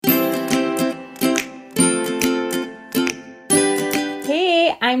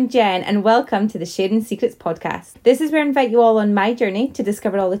I'm Jen and welcome to the Sharing Secrets podcast. This is where I invite you all on my journey to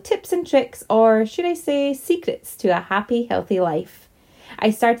discover all the tips and tricks, or should I say secrets, to a happy, healthy life. I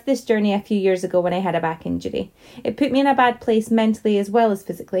started this journey a few years ago when I had a back injury. It put me in a bad place mentally as well as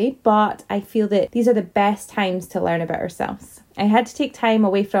physically, but I feel that these are the best times to learn about ourselves. I had to take time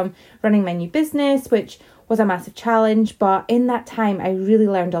away from running my new business, which was a massive challenge, but in that time I really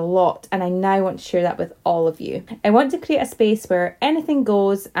learned a lot, and I now want to share that with all of you. I want to create a space where anything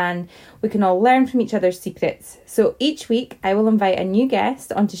goes and we can all learn from each other's secrets. So each week I will invite a new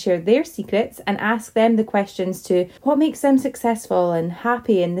guest on to share their secrets and ask them the questions to what makes them successful and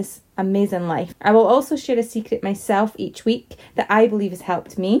happy in this amazing life. I will also share a secret myself each week that I believe has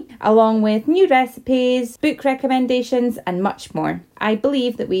helped me, along with new recipes, book recommendations, and much more. I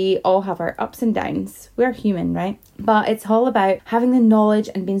believe that we all have our ups and downs. We're human, right? But it's all about having the knowledge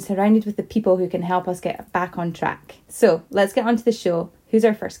and being surrounded with the people who can help us get back on track. So let's get on to the show. Who's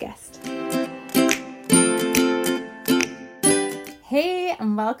our first guest? Hey,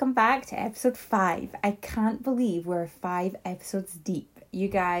 and welcome back to episode 5. I can't believe we're 5 episodes deep. You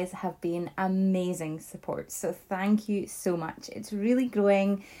guys have been amazing support, so thank you so much. It's really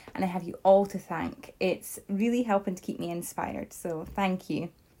growing and I have you all to thank. It's really helping to keep me inspired, so thank you.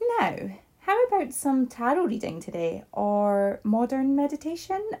 Now, how about some tarot reading today, or modern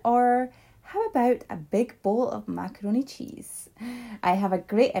meditation, or how about a big bowl of macaroni cheese? I have a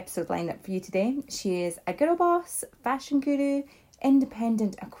great episode lined up for you today. She is a girl boss, fashion guru,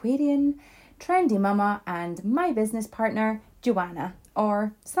 independent Aquarian, trendy mama, and my business partner, Joanna,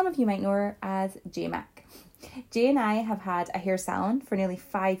 or some of you might know her as J-Mac. Jay and I have had a hair salon for nearly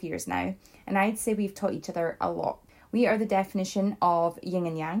 5 years now, and I'd say we've taught each other a lot. We are the definition of yin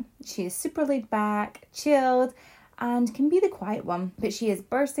and yang. She is super laid back, chilled, and can be the quiet one, but she is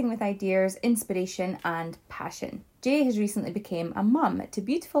bursting with ideas, inspiration, and passion. Jay has recently become a mum to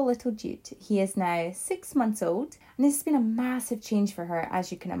beautiful little Jude. He is now 6 months old, and this has been a massive change for her,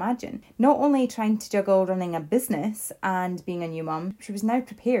 as you can imagine. Not only trying to juggle running a business and being a new mum, she was now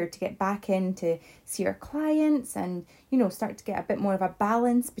prepared to get back in to see her clients and, start to get a bit more of a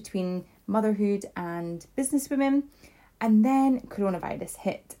balance between motherhood and businesswomen. And then coronavirus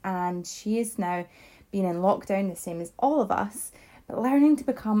hit, and she is now being in lockdown, the same as all of us, but learning to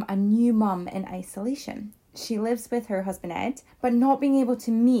become a new mum in isolation. She lives with her husband Ed, but not being able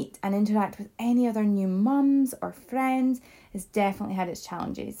to meet and interact with any other new mums or friends has definitely had its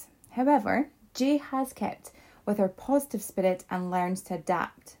challenges. However, Jay has kept with her positive spirit and learns to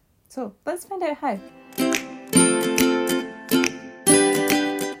adapt. So let's find out how.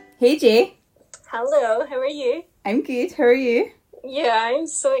 Hey Jay. Hello, how are you? I'm good, how are you? Yeah, I'm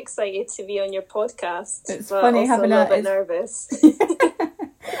so excited to be on your podcast. It's funny having a little bit nervous.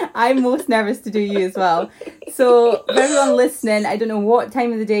 I'm most nervous to do you as well. So for everyone listening, I don't know what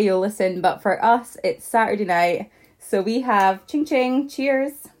time of the day you'll listen, but for us, it's Saturday night. So we have ching ching,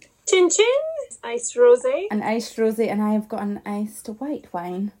 cheers. Chin chin, iced rosé. An iced rosé, and I've got an iced white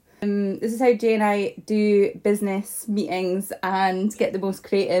wine. This is how Jay and I do business meetings and get the most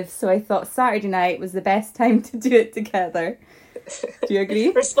creative. So I thought Saturday night was the best time to do it together. Do you agree?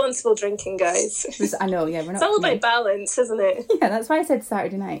 Responsible drinking, guys. I know, yeah. We're not. It's all about balance, isn't it? Yeah, that's why I said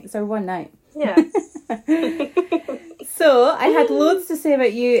Saturday night. It's our one night. Yeah. So I had loads to say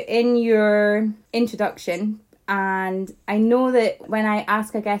about you in your introduction, and I know that when I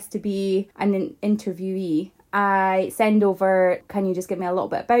ask a guest to be an interviewee, I send over, can you just give me a little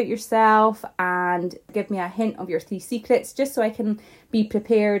bit about yourself and give me a hint of your 3 secrets, just so I can be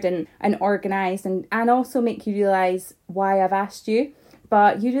prepared and organised and also make you realise why I've asked you.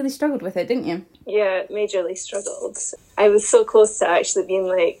 But you really struggled with it, didn't you? Yeah, majorly struggled. I was so close to actually being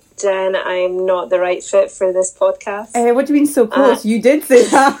like, Jen, I'm not the right fit for this podcast. What do you mean so close? You did say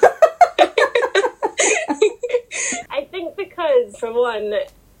that. I think because, for one,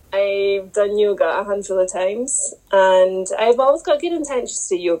 I've done yoga a handful of times, and I've always got good intentions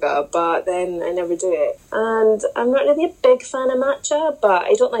to yoga, but then I never do it. And I'm not really a big fan of matcha, but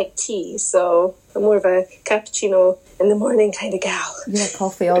I don't like tea, so I'm more of a cappuccino in the morning kind of gal. You're a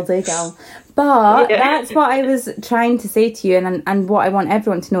coffee all day gal. But yeah. That's what I was trying to say to you, and what I want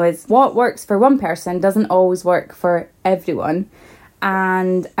everyone to know is what works for one person doesn't always work for everyone.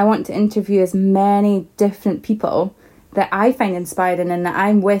 And I want to interview as many different people that I find inspiring and that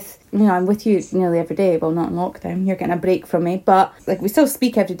I'm with you nearly every day. Well, not in lockdown, you're getting a break from me, but we still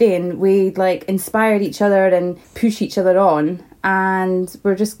speak every day, and we inspire each other and push each other on, and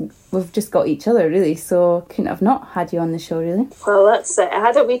we've just got each other, really. So couldn't have not had you on the show, really. Well, that's it. I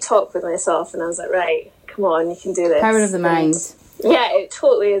had a wee talk with myself, and I was like, right, come on, you can do this. Power of the mind. Yeah, it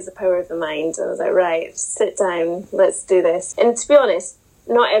totally is the power of the mind. And I was like, right, sit down, let's do this. And to be honest,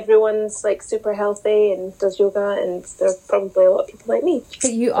 not everyone's like super healthy and does yoga, and there's probably a lot of people like me.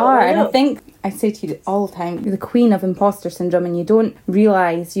 But you are, and I think I say to you all the time, you're the queen of imposter syndrome, and you don't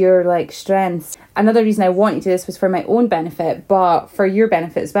realise your like strengths. Another reason I want you to do this was for my own benefit, but for your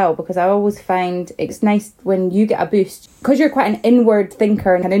benefit as well, because I always find it's nice when you get a boost, because you're quite an inward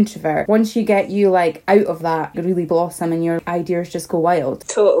thinker and an introvert. Once you get you like out of that, you really blossom and your ideas just go wild.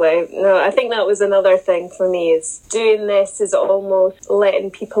 Totally. No, I think that was another thing for me, is doing this is almost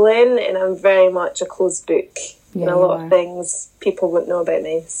letting people in, and I'm very much a closed book. Yeah, and a lot of things people wouldn't know about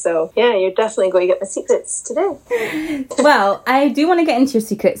me. So yeah, you're definitely going to get my secrets today. Well, I do want to get into your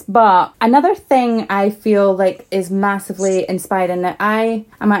secrets, but another thing I feel like is massively inspiring, that I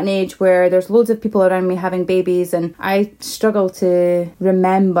am at an age where there's loads of people around me having babies, and I struggle to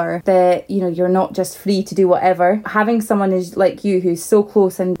remember that, you know, you're not just free to do whatever. Having someone is like you who's so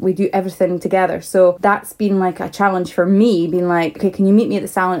close and we do everything together. So that's been like a challenge for me, being like, okay, can you meet me at the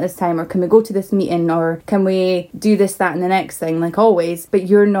salon at this time, or can we go to this meeting, or can we do this, that and the next thing, like always. But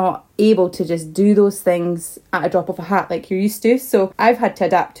you're not able to just do those things at a drop of a hat like you're used to. So I've had to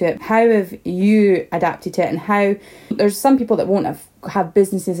adapt to it. How have you adapted to it? And how, there's some people that won't have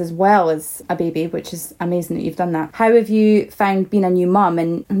businesses as well as a baby, which is amazing that you've done that. How have you found being a new mum?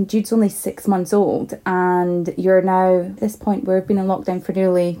 And Jude's only 6 months old, and you're now at this point where we've been in lockdown for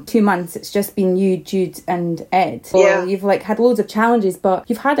nearly 2 months. It's just been you, Jude and Ed. So yeah. You've like had loads of challenges, but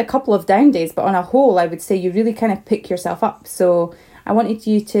you've had a couple of down days, but on a whole I would say you really kind of pick yourself up. So I wanted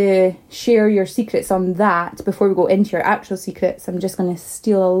you to share your secrets on that before we go into your actual secrets. I'm just going to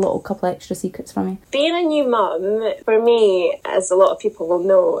steal a little couple extra secrets from you. Being a new mum, for me, as a lot of people will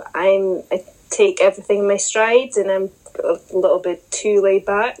know, I take everything in my stride, and I'm a little bit too laid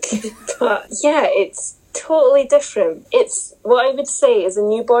back. But yeah, it's totally different. It's what I would say is a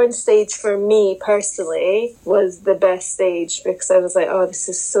newborn stage for me personally was the best stage, because I was like, oh, this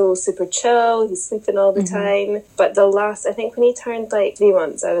is so super chill, he's sleeping all the time. But the last, I think when he turned like 3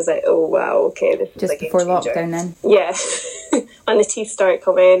 months, I was like, oh wow, okay, this is just a game before changer. Lockdown then. Yeah. When the teeth start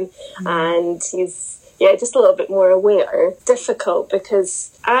coming, and he's just a little bit more aware. Difficult,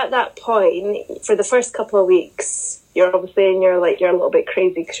 because at that point, for the first couple of weeks, you're obviously in you're a little bit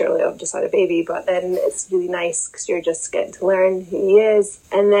crazy because you're like, I've just had a baby, but then it's really nice because you're just getting to learn who he is.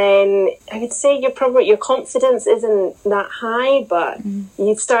 And then I would say your confidence isn't that high, but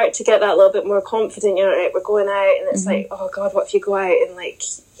you start to get that little bit more confident. You're right, we're going out, and it's like, oh God, what if you go out and like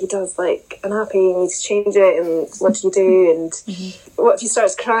he does like a nappy and you need to change it, and what do you do, and what if he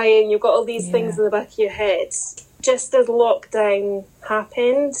starts crying? You've got all these things in the back of your head. Just as lockdown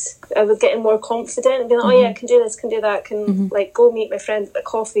happened, I was getting more confident and being like, oh yeah, I can do this, can do that, can like go meet my friends at the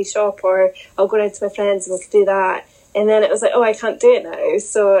coffee shop, or I'll go around to my friends and we can do that. And then it was like, oh, I can't do it now.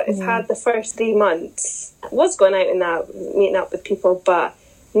 So I've had the first 3 months. I was going out and that, meeting up with people, but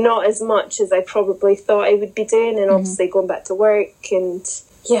not as much as I probably thought I would be doing, and obviously going back to work, and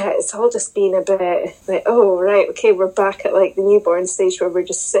yeah, it's all just been a bit like, oh, right, okay, we're back at like the newborn stage where we're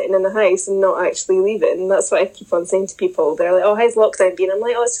just sitting in the house and not actually leaving. That's what I keep on saying to people. They're like, oh, how's lockdown been? I'm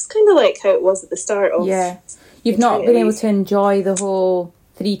like, oh, it's just kind of like how it was at the start of... Yeah, you've not been able to enjoy the whole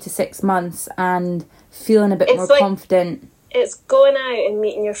 3 to 6 months and feeling a bit more confident. It's going out and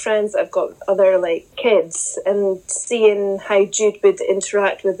meeting your friends that have got other like kids, and seeing how Jude would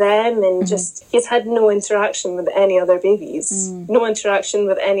interact with them, and just he's had no interaction with any other babies, no interaction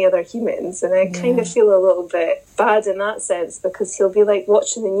with any other humans, and I kind of feel a little bit bad in that sense, because he'll be like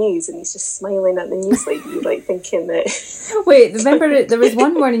watching the news and he's just smiling at the news lady, like thinking that... Wait, remember there was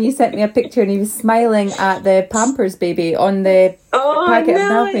one morning you sent me a picture and he was smiling at the Pampers baby on the packet of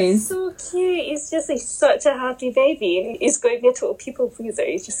nappies. It's so cute. He's such a happy baby, and he's going to be a total people pleaser.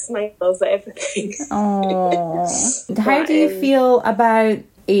 He just smiles at everything. Oh, how do you feel about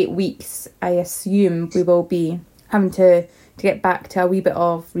 8 weeks? I assume we will be having to get back to a wee bit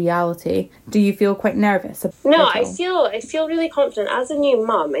of reality. Do you feel quite nervous? No, I feel really confident. As a new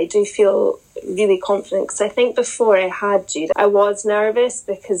mum, I do feel really confident, because I think before I had Jude, I was nervous,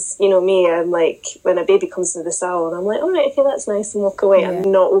 because, you know me, I'm like, when a baby comes into the salon, I'm like, all right, okay, that's nice, and walk away.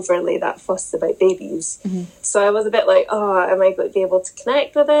 I'm not overly that fussed about babies. So I was a bit like, oh, am I going to be able to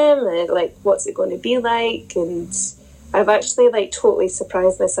connect with him? And like, what's it going to be like? And I've actually like totally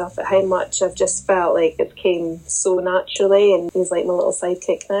surprised myself at how much I've just felt like it came so naturally, and he's like my little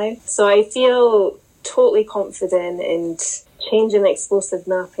sidekick now. So I feel totally confident in changing the explosive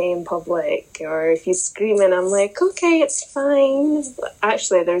nappy in public, or if he's screaming, I'm like, okay, it's fine.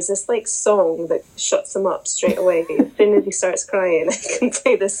 Actually, there's this like song that shuts him up straight away. As soon as he starts crying, I can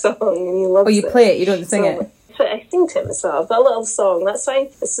play this song, and he loves it. Oh, you play it, you don't sing it? But I sing to him as well. I've got a little song. That's why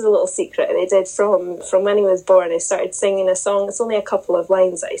this is a little secret I did from when he was born. I started singing a song. It's only a couple of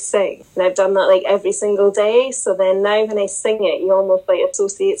lines that I sing, and I've done that like every single day. So then now when I sing it, he almost like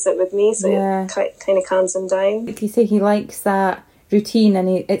associates it with me, so it kind of calms him down. Like you say, he likes that routine, and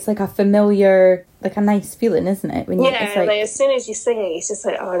it's like a familiar, like a nice feeling, isn't it? When it's like as soon as you sing it, he's just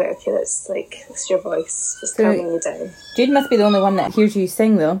like, oh right, okay, that's your voice, just calming you down. Jude must be the only one that hears you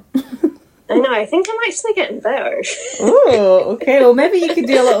sing though. I know, I think I'm actually getting better. Oh, okay. Well, maybe you could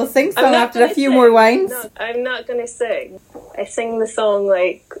do a little sing-song after a few more wines. No, I'm not going to sing. I sing the song,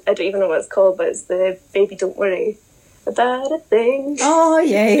 like, I don't even know what it's called, but it's the Baby Don't Worry About a Thing. Oh,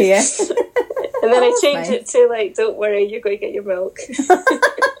 yeah. And then I change it to, like, don't worry, you're going to get your milk.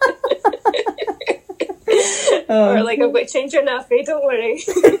 Or, like, I'm going to change your nappy, don't worry.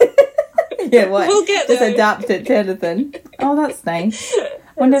 Yeah, what? We'll get there. Just adapt it to anything. Oh, that's nice.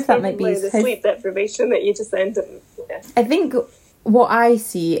 I wonder if that might be the sleep deprivation that you just end up. Yeah. I think what I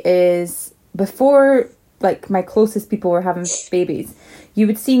see is before, like, my closest people were having babies, you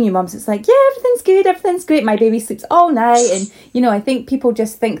would see new mums, it's like, yeah, everything's great, my baby sleeps all night, and I think people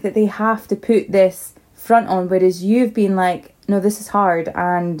just think that they have to put this front on, whereas you've been like, no, this is hard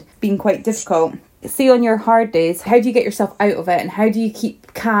and been quite difficult. See, on your hard days, how do you get yourself out of it, and how do you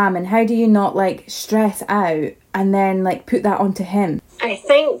keep calm, and how do you not like stress out and then like put that onto him? I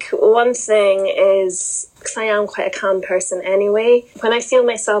think one thing is, because I am quite a calm person anyway, when I feel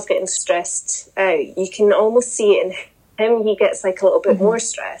myself getting stressed out, you can almost see it in him. He gets like a little bit more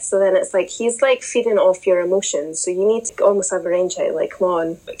stressed, so then it's like he's like feeding off your emotions, so you need to almost have a range out, like, come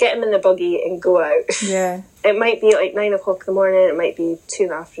on, get him in the buggy and go out. Yeah. It might be like 9 o'clock in the morning, it might be 2 in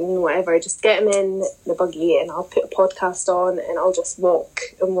the afternoon, whatever. Just get him in the buggy and I'll put a podcast on and I'll just walk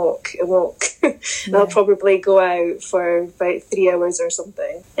and walk and walk. And I'll probably go out for about 3 hours or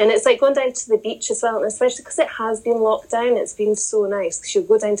something. And it's like going down to the beach as well, and especially because it has been locked down, it's been so nice. Because you'll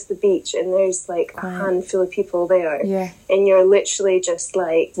go down to the beach and there's like a handful of people there. Yeah. And you're literally just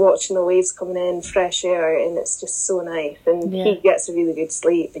like watching the waves coming in, fresh air, and it's just so nice. And he gets a really good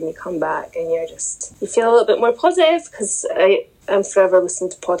sleep, and you come back and you feel a little bit more positive, because I'm forever listening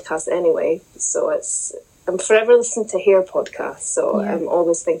to podcasts anyway, so I'm forever listening to hair podcasts, so I'm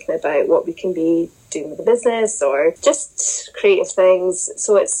always thinking about what we can be doing with the business or just creative things.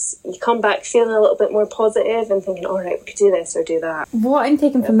 So you come back feeling a little bit more positive and thinking, all right, we could do this or do that. What I'm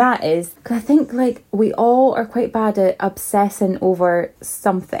taking from that is, cause I think like we all are quite bad at obsessing over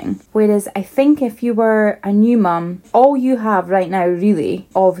something, whereas I think if you were a new mum, all you have right now really,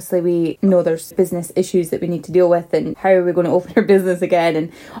 obviously we know there's business issues that we need to deal with, and how are we going to open our business again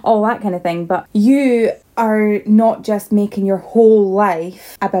and all that kind of thing, but you are not just making your whole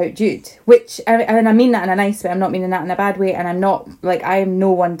life about Jude, which, and I mean that in a nice way, I'm not meaning that in a bad way, and I'm not, like, I am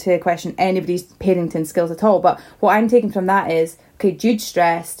no one to question anybody's parenting skills at all, but what I'm taking from that is, okay, Jude's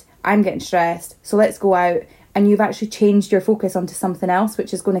stressed, I'm getting stressed, so let's go out, and you've actually changed your focus onto something else,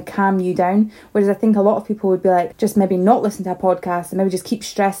 which is going to calm you down. Whereas I think a lot of people would be like, just maybe not listen to a podcast and maybe just keep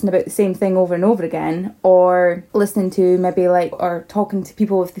stressing about the same thing over and over again, or listening to maybe like, or talking to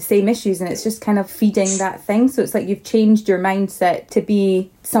people with the same issues, and it's just kind of feeding that thing. So it's like you've changed your mindset to be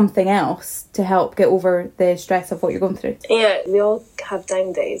something else to help get over the stress of what you're going through. Yeah, we all have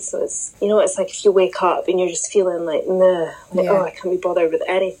down days, so it's, it's like if you wake up and you're just feeling like, oh, I can't be bothered with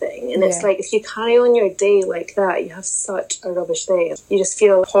anything, and it's like if you carry on your day like that, you have such a rubbish day, you just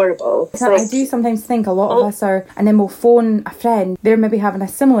feel horrible. So I do sometimes think a lot of us are, and then we'll phone a friend, they're maybe having a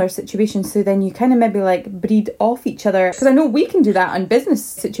similar situation, so then you kind of maybe like breed off each other, because I know we can do that on business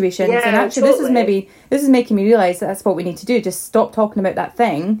situations, and actually this is making me realise that that's what we need to do, just stop talking about that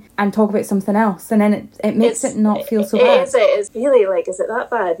thing and talk about something else, and then it makes it not feel so bad. It's really like, is it that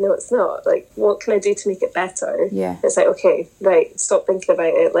bad? No, it's not. Like, what can I do to make it better? Yeah. It's like, okay, right, stop thinking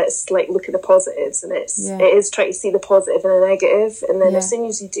about it, let's like look at the positives, and it is trying to see the positive and the negative, and then as soon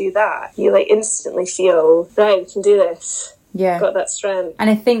as you do that, you like instantly feel, right, we can do this. Yeah. Got that strength. And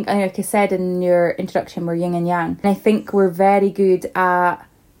I think, like I said in your introduction, we're yin and yang, and I think we're very good at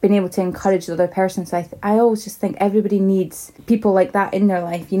being able to encourage the other person. So I always just think everybody needs people like that in their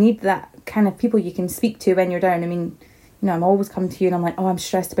life. You need that kind of people you can speak to when you're down. I mean, I'm always coming to you and I'm like, oh, I'm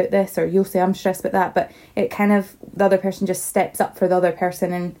stressed about this, or you'll say I'm stressed about that, but it kind of, the other person just steps up for the other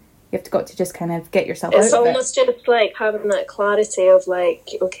person, and you've got to just kind of get yourself out of it. It's almost just like having that clarity of like,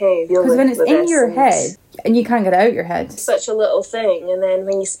 okay, because when it's in your head and you can't get it out your head, it's such a little thing, and then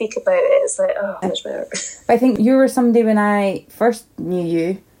when you speak about it, it's like, oh, much better. But I think you were somebody, when I first knew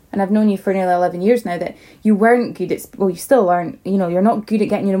you, and I've known you for nearly 11 years now, that you weren't good at, well, you still aren't, you're not good at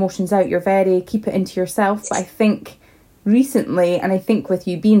getting your emotions out. You're very, keep it into yourself. But I think recently, and I think with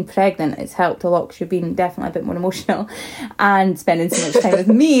you being pregnant, it's helped a lot because you're being definitely a bit more emotional, and spending so much time with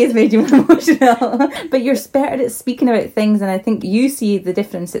me has made you more emotional. But you're better at speaking about things, and I think you see the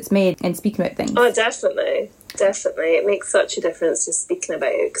difference it's made in speaking about things. Oh, definitely. It makes such a difference just speaking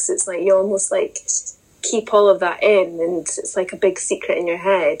about it, because it's like you almost like keep all of that in, and it's like a big secret in your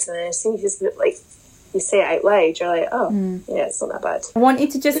head, and then as soon as you say it out loud, you're like, yeah, it's not that bad. I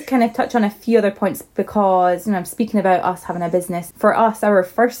wanted to just kind of touch on a few other points, because I'm speaking about us having a business. For us, our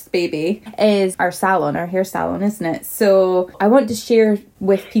first baby is our salon, our hair salon, isn't it? So I want to share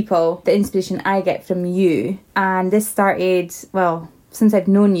with people the inspiration I get from you, and this started, since I've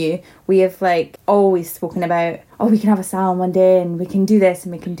known you, we have always spoken about, we can have a salon one day and we can do this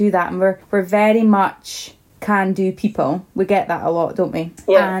and we can do that, and we're very much can-do people. We get that a lot, don't we?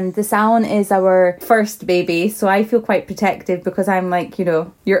 Yeah. And the salon is our first baby, so I feel quite protective because I'm like,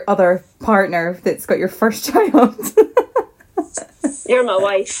 your other partner that's got your first child. You're my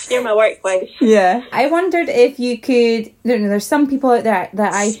wife. You're my work wife. Yeah. I wondered if you could... There's some people out there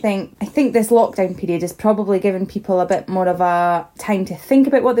that I think this lockdown period has probably given people a bit more of a time to think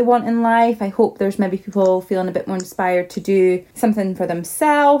about what they want in life. I hope there's maybe people feeling a bit more inspired to do something for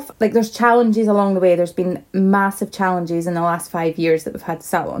themselves. There's challenges along the way. There's been massive challenges in the last 5 years that we've had the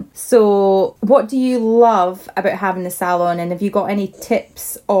salon. So what do you love about having the salon? And have you got any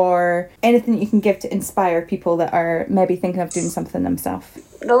tips or anything that you can give to inspire people that are maybe thinking of doing something themselves?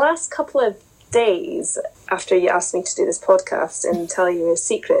 The last couple of days after you asked me to do this podcast and tell you your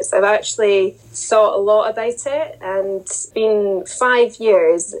secrets, I've actually thought a lot about it, and it's been 5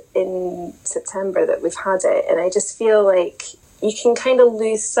 years in September that we've had it, and I just feel like you can kind of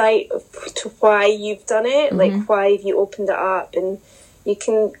lose sight of to why you've done it, why have you opened it up, and you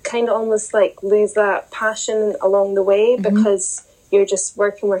can kind of almost lose that passion along the way because you're just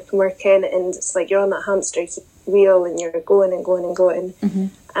working, and it's like you're on that hamster wheel and you're going and going and going.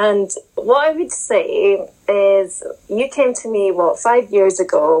 And what I would say is, you came to me 5 years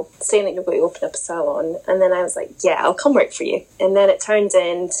ago saying that you're going to open up a salon, and then I was like, yeah, I'll come work for you. And then it turned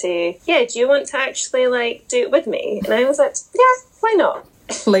into, yeah, do you want to actually do it with me? And I was like, yeah, why not?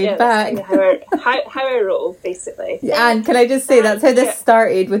 Laid back. How I roll, basically. And can I just say, that's how this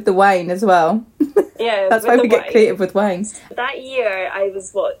started with the wine as well. Yeah, that's why we get creative with wines. That year I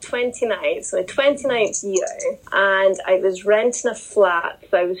was 29, so my 29th year, and I was renting a flat.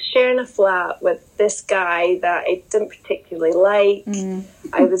 So I was sharing a flat with this guy that I didn't particularly like.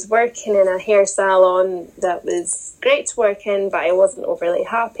 I was working in a hair salon that was great to work in, but I wasn't overly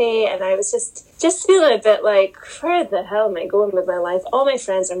happy, and I was just feeling a bit like, where the hell am I going with my life? All my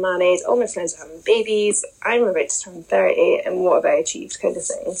friends are married, all my friends are having babies, I'm about to turn 30, and what have I achieved, kind of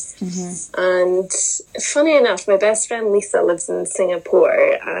thing. And funny enough, my best friend Lisa lives in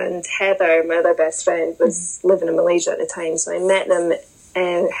Singapore, and Heather, my other best friend, was living in Malaysia at the time, so I met them,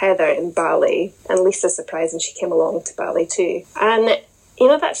 Heather, in Bali, and Lisa surprised, and she came along to Bali too. And you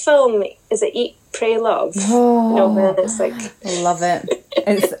know that film, is it Eat, Pray, Love? When it's I love it.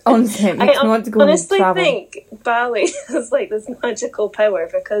 It's honestly, it makes me want to go and travel. I honestly think Bali has this magical power,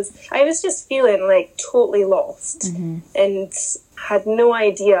 because I was just feeling totally lost and had no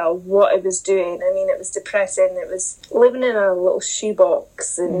idea what I was doing. I mean, it was depressing. It was living in a little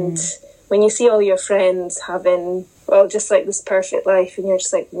shoebox, and when you see all your friends having just this perfect life, and you're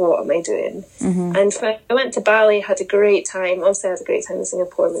just like, what am I doing? And I went to Bali, had a great time. Obviously I had a great time in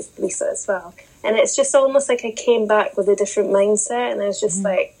Singapore with Lisa as well, and it's just almost like I came back with a different mindset, and I was just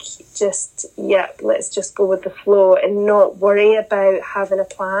let's just go with the flow and not worry about having a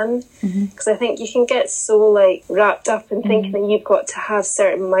plan, because I think you can get so wrapped up in thinking that you've got to have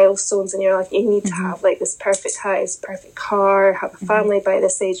certain milestones in your life. You need to have this perfect house, perfect car, have a family by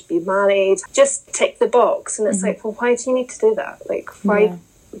this age, be married, just tick the box. And it's well, why do you need to do that?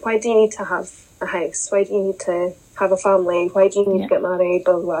 Why do you need to have a house? Why do you need to have a family? Why do you need to get married?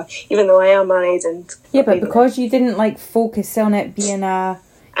 Blah, blah, blah. Even though I am married. But because you didn't focus on it being a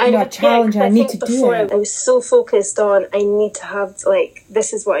challenge, I need to do it. I was so focused on, I need to have,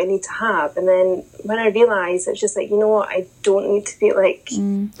 this is what I need to have. And then when I realised, it's just you know what, I don't need to be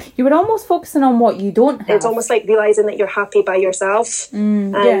You were almost focusing on what you don't have. It's almost realising that you're happy by yourself.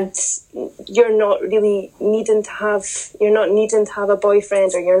 And you're not really needing to have a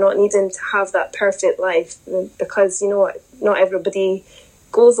boyfriend, or you're not needing to have that perfect life, because you know what, not everybody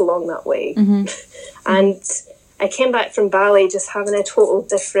goes along that way. And I came back from Bali just having a total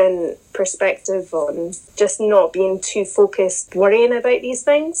different perspective on just not being too focused, worrying about these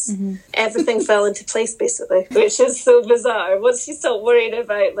things. Everything fell into place, basically, which is so bizarre. Once you start worrying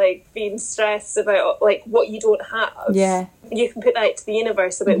about, like, being stressed about, like, what you don't have, you can put that to the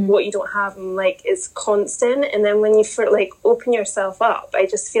universe about what you don't have, and, like, it's constant. And then when you, open yourself up, I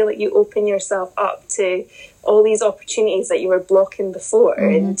just feel like you open yourself up to all these opportunities that you were blocking before.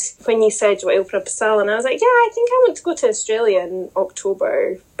 And when you said you want to open up a salon, I was like, yeah, I think I want to go to Australia in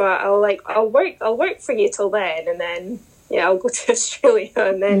October, but I'll work for you till then, and then I'll go to Australia.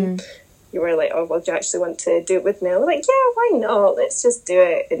 And then you were like, oh, well, do you actually want to do it with me? I was like, yeah, why not? Let's just do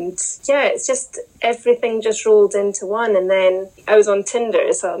it. And it's just everything just rolled into one. And then I was on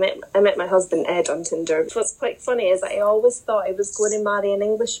Tinder, so I met my husband Ed on Tinder. What's quite funny is I always thought I was going to marry an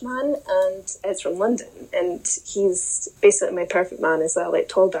Englishman, and Ed's from London, and he's basically my perfect man as well, like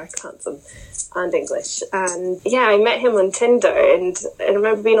tall, dark, handsome, and English. And I met him on Tinder, and I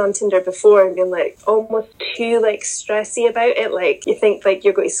remember being on Tinder before and being like almost too like stressy about it. Like, you think like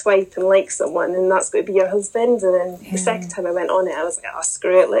you're going to swipe and like someone and that's going to be your husband, and then the second time I went on it I was like, oh,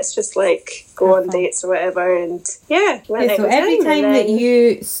 screw it, let's just like go on dates or whatever. And so every time that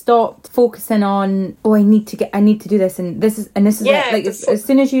you stopped focusing on, oh, I need to do this, and this is it, like as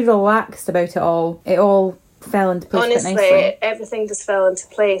soon as you relaxed about it all fell into place. Honestly, everything just fell into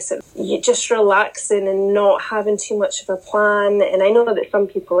place. You just relaxing and not having too much of a plan. And I know that some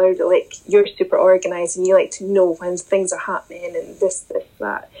people are like, you're super organised and you like to know when things are happening and this,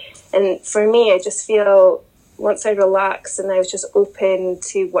 that. And for me, I just feel once I relaxed and I was just open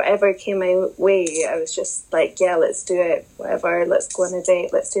to whatever came my way, I was just like, yeah, let's do it, whatever, let's go on a date,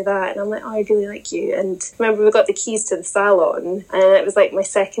 let's do that. And I'm like, oh, I really like you. And remember, we got the keys to the salon, and it was like my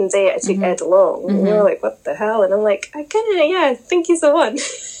second date, I took Ed along, and we were like, what the hell? And I'm like, I think he's the one.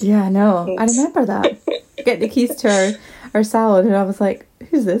 Yeah, no, I remember that. Get the keys to our salon, and I was like,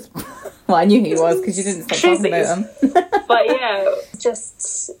 who's this? Well, I knew who he was because you didn't stop talking about him. But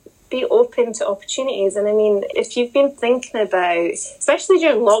just be open to opportunities. And I mean, if you've been thinking about, especially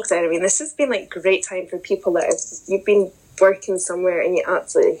during lockdown, I mean, this has been like great time for people that you've been working somewhere and you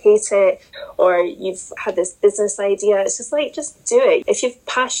absolutely hate it, or you've had this business idea. It's just like, just do it. If you're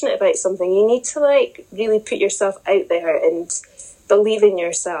passionate about something, you need to like really put yourself out there and believe in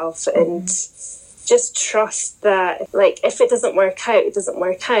yourself and just trust that, like, if it doesn't work out, it doesn't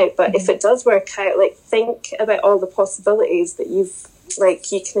work out. But if it does work out, like, think about all the possibilities that you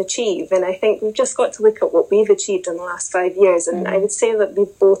can achieve. And I think we've just got to look at what we've achieved in the last 5 years, and I would say that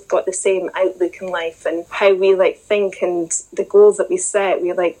we've both got the same outlook in life and how we like think, and the goals that we set,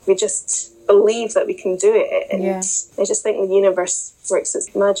 we just believe that we can do it. And I just think the universe works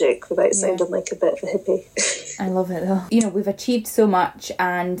its magic without sounding like a bit of a hippie. I love it though. You know, we've achieved so much,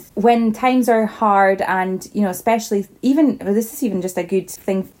 and when times are hard, and you know, especially this is even just a good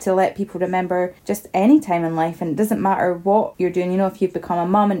thing to let people remember, just any time in life, and it doesn't matter what you're doing. You know, if you've become a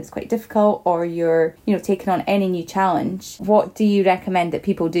mum and it's quite difficult, or you're, you know, taking on any new challenge, what do you recommend that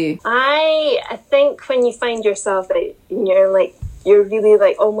people do? I think when you find yourself that you're really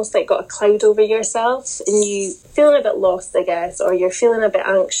like almost like got a cloud over yourself and you feeling a bit lost, I guess, or you're feeling a bit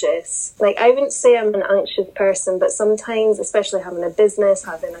anxious. Like, I wouldn't say I'm an anxious person, but sometimes, especially having a business,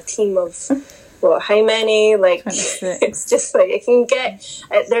 having a team of how many, like, it's just like it can get,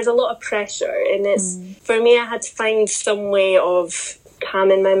 there's a lot of pressure, and it's for me, I had to find some way of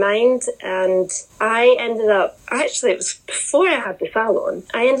calming my mind. And I ended up, actually it was before I had the salon,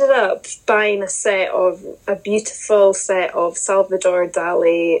 I ended up buying a beautiful set of Salvador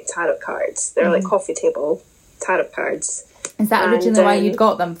Dali tarot cards. They're like coffee table tarot cards. Is that originally why you'd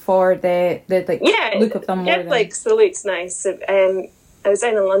got them, for the look of them? More the look's nice. I was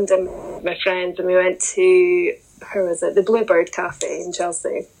down in London with my friends, and we went to, where was it, the Bluebird Cafe in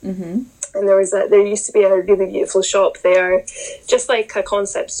Chelsea. And there used to be a really beautiful shop there, just like a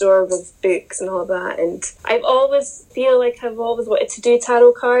concept store with books and all that. And I've always wanted to do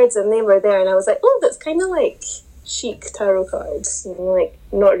tarot cards, and they were there, and I was like, oh, that's kind of like chic tarot cards, and like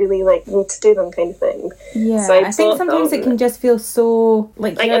not really like need to do them kind of thing. Yeah, so I think sometimes it can just feel so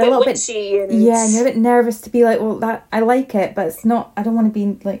like you're a little bit witchy, and you're a bit nervous to be like, well, that I like it, but it's not. I don't want to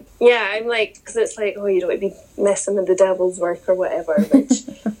be like. Yeah, I'm like, because it's like, oh, you don't want to be messing with the devil's work or whatever, which.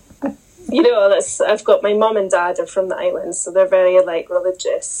 You know, I've got my mum and dad are from the islands, so they're very like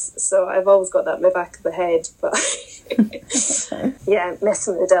religious. So I've always got that in my back of the head. But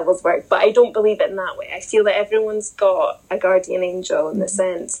messing with the devil's work. But I don't believe it in that way. I feel that everyone's got a guardian angel in the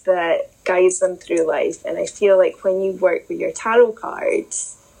sense that guides them through life. And I feel like when you work with your tarot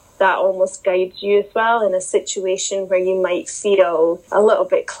cards, that almost guides you as well in a situation where you might feel a little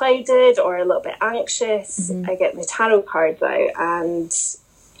bit clouded or a little bit anxious. I get my tarot cards out, and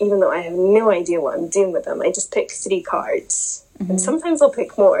even though I have no idea what I'm doing with them, I just pick 3 cards. And sometimes I'll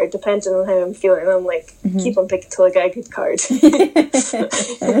pick more, depending on how I'm feeling. I'm like, keep on picking till I get a good card.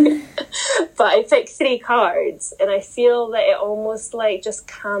 But I pick 3 cards, and I feel that it almost like just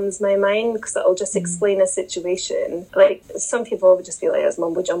calms my mind, because it'll just explain a situation. Like, some people would just feel like it's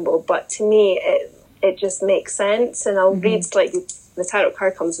mumbo jumbo, but to me, it just makes sense. And I'll read, like, the tarot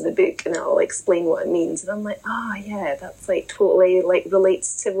card comes in the book, and it'll explain what it means, and I'm like, yeah, that's like totally like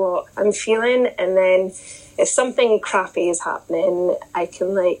relates to what I'm feeling. And then if something crappy is happening, I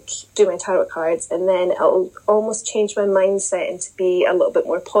can like do my tarot cards, and then it'll almost change my mindset and to be a little bit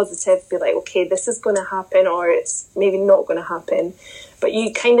more positive, be like, okay, this is going to happen, or it's maybe not going to happen. But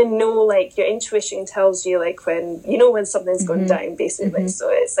you kind of know, like, your intuition tells you, like, when you know when something's going down, basically. So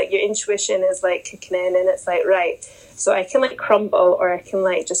it's like your intuition is like kicking in, and it's like, right, so I can like crumble, or I can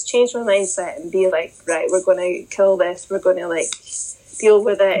like just change my mindset and be like, right, we're going to kill this, we're going to like deal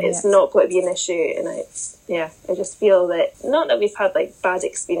with it, it's not going to be an issue. And I just feel that, not that we've had like bad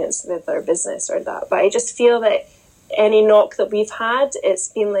experience with our business or that, but I just feel that any knock that we've had, it's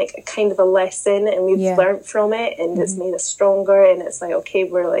been like a kind of a lesson, and we've learned from it, and it's made us stronger, and it's like, okay,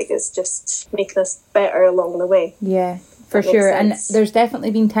 we're like, it's just making us better along the way. Yeah, for sure. And there's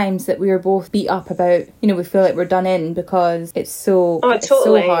definitely been times that we were both beat up about, you know, we feel like we're done in because it's so totally. It's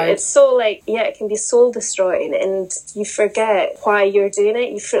so hard. It's so like, it can be soul destroying, and you forget why you're doing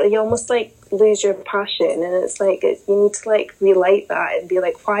it. You almost like lose your passion, and it's like you need to like relight that and be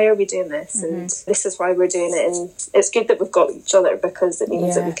like, why are we doing this? And this is why we're doing it. And it's good that we've got each other, because it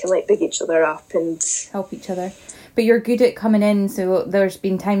means that we can like big each other up and help each other. But you're good at coming in, so there's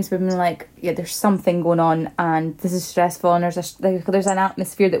been times when we're like, there's something going on and this is stressful, and there's an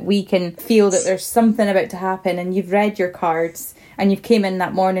atmosphere that we can feel that there's something about to happen, and you've read your cards and you've came in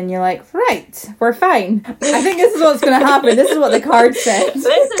that morning and you're like, right, we're fine. I think this is what's going to happen. This is what the card says.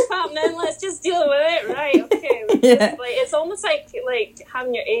 This is happening. Let's just deal with it. Right, okay. Like, it's almost like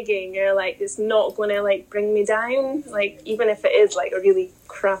having your A game. You're like, it's not going to like bring me down. Like, even if it is like a really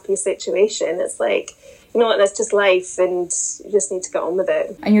crappy situation, it's like, you know what, that's just life, and you just need to get on with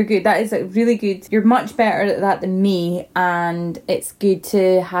it. And you're good. That is like really good. You're much better at that than me, and it's good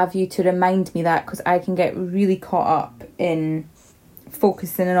to have you to remind me that, because I can get really caught up in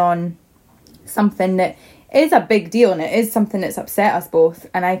focusing on something that is a big deal, and it is something that's upset us both,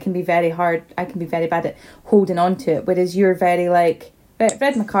 and I can be very bad at holding on to it, whereas you're very like, I've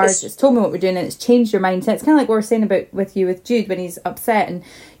read my cards, it's told me what we're doing, and it's changed your mindset. It's kind of like what we're saying about with Jude when he's upset and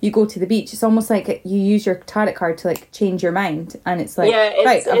you go to the beach. It's almost like you use your tarot card to like change your mind, and it's like,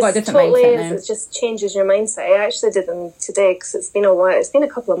 right, I've got a different mindset now. It just changes your mindset. I actually did them today because it's been a while. It's been a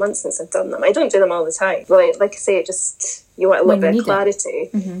couple of months since I've done them. I don't do them all the time. Like I say, it just, you want a little bit of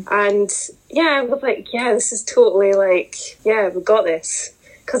clarity. And I was like, this is totally like, we've got this.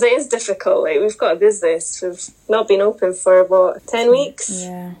 Because it is difficult. Like, we've got a business. We've not been open for, 10 weeks?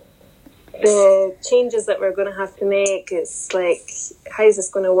 Yeah. The changes that we're going to have to make, it's like, how is this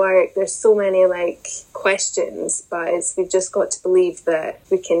going to work? There's so many, like, questions. But we've just got to believe that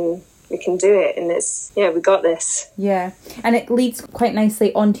we can do it, and it's we got this. And it leads quite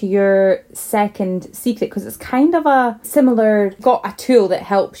nicely onto your second secret, because it's kind of a similar, got a tool that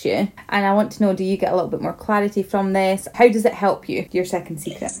helps you, and I want to know, do you get a little bit more clarity from this? How does it help you, your second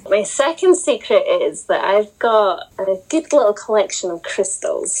secret? My second secret is that I've got a good little collection of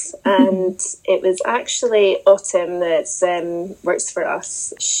crystals, and it was actually Autumn that works for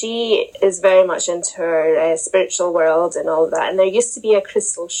us. She is very much into her spiritual world and all of that, and there used to be a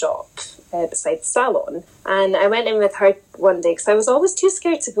crystal shop beside the salon, and I went in with her one day because I was always too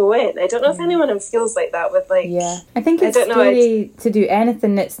scared to go in. I don't know if anyone feels like that with like... I think it's scary to do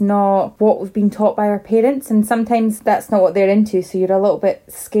anything that's not what we've been taught by our parents, and sometimes that's not what they're into, so you're a little bit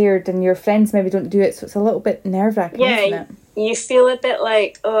scared, and your friends maybe don't do it, so it's a little bit nerve-wracking, isn't it? You feel a bit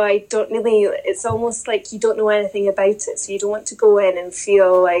like, I don't really... It's almost like you don't know anything about it, so you don't want to go in and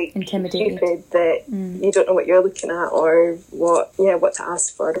feel like intimidated, stupid that you don't know what you're looking at or what to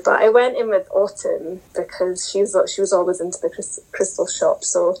ask for. But I went in with Autumn because she was always into the crystal shop,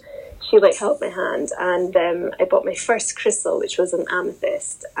 so she like held my hand, and I bought my first crystal, which was an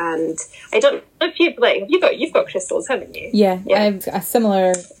amethyst. And I don't know if you've got crystals, haven't you? Yeah. I have a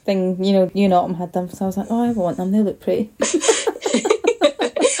similar thing. You and Autumn had them, so I was like, I want them. They look pretty.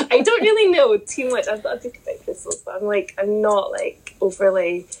 I don't really know too much. I've got a book about crystals, but I'm not like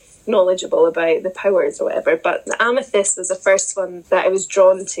overly knowledgeable about the powers or whatever, but the amethyst was the first one that I was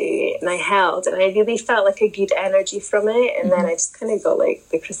drawn to, and I held, and I really felt like a good energy from it, and then I just kind of got like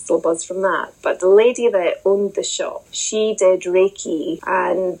the crystal buzz from that. But the lady that owned the shop, she did Reiki,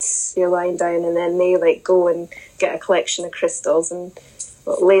 and you're lying down and then they like go and get a collection of crystals and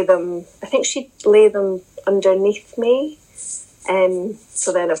lay them, I think she'd lay them underneath me.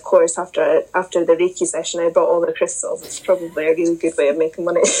 So then, of course, after the Reiki session, I bought all the crystals. It's probably a really good way of making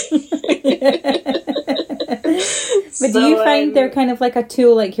money. But do you find they're kind of like a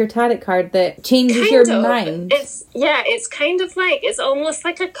tool, like your tarot card, that changes your mind? It's kind of like, it's almost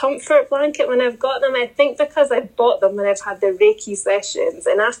like a comfort blanket when I've got them. I think because I've bought them when I've had the Reiki sessions,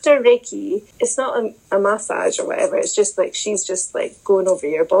 and after Reiki, it's not a massage or whatever, it's just like, she's just like going over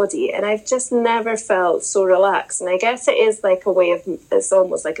your body, and I've just never felt so relaxed. And I guess it is like a way of, it's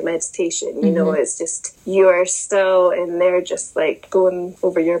almost like a meditation, you know, it's just, you're still in there just like going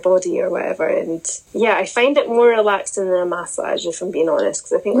over your body or whatever. And yeah, I find it more relaxing than a massage, if I'm being honest,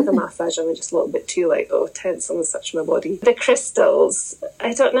 because I think with a massage I'm just a little bit too like, oh, tense, someone's touching my body. The crystals,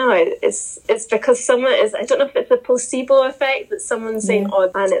 I don't know, it's because someone is, I don't know if it's a placebo effect that someone's saying, oh,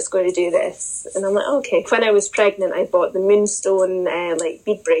 and it's going to do this, and I'm like, okay. When I was pregnant, I bought the moonstone like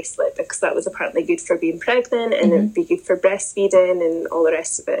bead bracelet, because that was apparently good for being pregnant, and it'd be good for breastfeeding and all the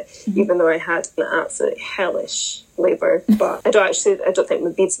rest of it, even though I had an absolute hellish labour. But I don't think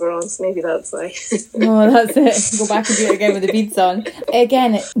my beads were on, so maybe that's why. Oh, that's it. Go back and do it again with the beads on.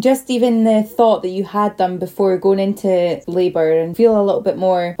 Again, just even the thought that you had them before going into labour and feel a little bit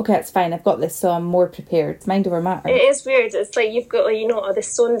more, okay, it's fine, I've got this, so I'm more prepared. It's mind over matter. It is weird. It's like you've got, like, you know, oh, the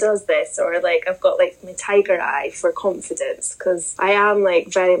stone does this, or like I've got like my tiger eye for confidence, because I am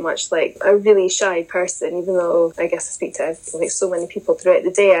like very much like a really shy person, even though I guess I speak to like so many people throughout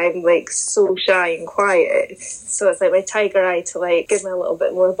the day. I'm like so shy and quiet, so it's like my tiger eye to like give me a little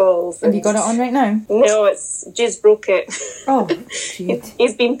bit more balls. Have you got it on right now? No, it's just broke it. Oh,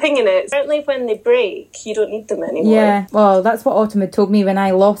 he's been pinging it. Apparently when they break, you don't need them anymore. Yeah, well, that's what Autumn had told me when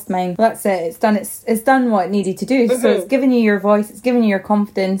I lost mine. That's it, it's done what it needed to do. So it's given you your voice, it's given you your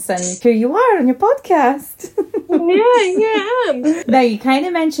confidence, and here you are on your podcast. Yeah, I am. Now, you kind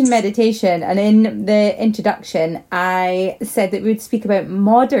of mentioned meditation, and in the introduction I said that we would speak about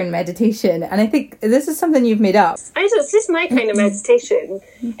modern meditation, and I think this is something you've made up. This is my kind of meditation.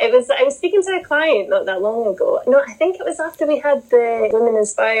 I was speaking to a client not that long ago. No, I think it was after we had the Women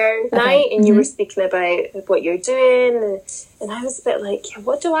Inspire night, and you were speaking about what you're doing, and I was a bit like, yeah,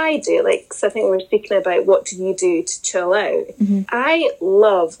 what do I do? Like, cause I think we were speaking about what do you do to chill out. I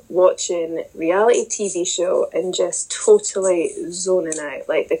love watching reality TV show and just totally zoning out.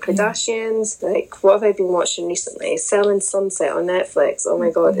 Like the Kardashians, like what have I been watching recently? Selling Sunset on Netflix. Oh my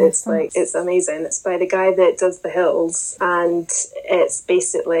God, it's like, it's amazing. It's by the guy that does The Hills, and it's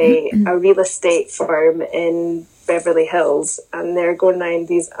basically a real estate firm in Beverly Hills, and they're going around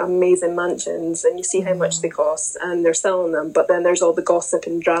these amazing mansions, and you see how much they cost, and they're selling them, but then there's all the gossip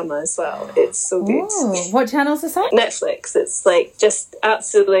and drama as well. It's so good. Oh, what channel is this on? Netflix. It's like just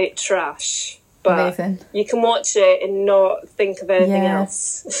absolute trash, but amazing. You can watch it and not think of anything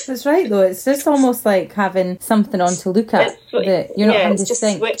else. That's right, though. It's just almost like having something on to look at. That you're not having to just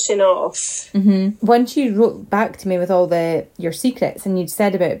think. Switching off. Once you wrote back to me with all your secrets, and you'd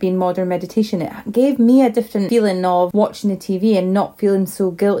said about it being modern meditation, it gave me a different feeling of watching the TV and not feeling so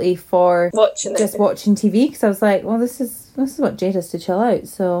guilty for watching TV, because I was like, well, this is what Jade does to chill out,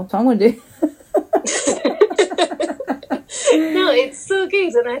 so I'm going to do. No, it's so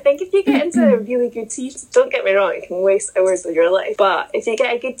good, and I think if you get into a really good TV, don't get me wrong, it can waste hours of your life, but if you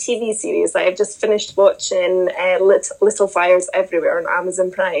get a good TV series, like I've just finished watching Little Fires Everywhere on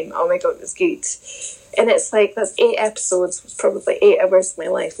Amazon Prime. Oh my God, it was good. And it's like, that's 8 episodes, probably 8 hours of my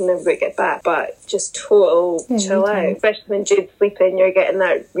life, I'm never going to get back, but just total chill out. Especially when Jude's sleeping, you're getting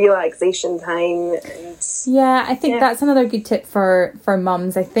that relaxation time. Yeah, I think that's another good tip for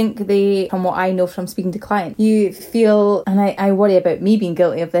mums. I think from what I know from speaking to clients, you feel, and I worry about me being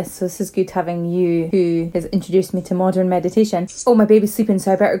guilty of this, so this is good having you, who has introduced me to modern meditation. Oh, my baby's sleeping,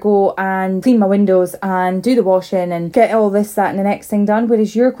 so I better go and clean my windows and do the washing and get all this, that, and the next thing done,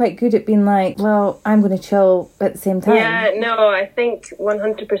 whereas you're quite good at being like, well, I'm going to chill at the same time. Yeah, no, I think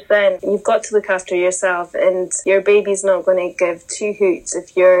 100%. You've got to look after yourself, and your baby's not going to give 2 hoots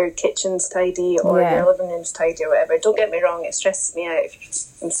if your kitchen's tidy or your living room's tidy or whatever. Don't get me wrong, it stresses me out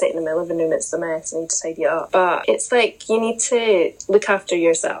if I'm sitting in my living room, it's a mess, I need to tidy it up. But it's like, you need to look after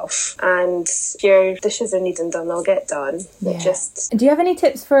yourself, and if your dishes are needing done, they'll get done. Do you have any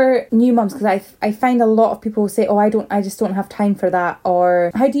tips for new mums? Because I find a lot of people say, oh, I just don't have time for that,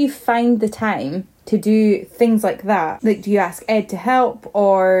 or how do you find the time to do things like that? Like, do you ask Ed to help,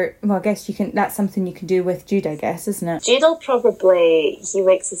 or, well, I guess that's something you can do with Jude, I guess, isn't it? Jude'll probably, he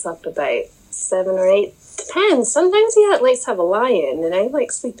wakes us up about 7 or 8. Depends. Sometimes he likes to have a lie-in, and I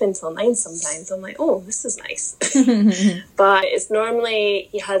like sleep until 9 sometimes. I'm like, oh, this is nice. But it's normally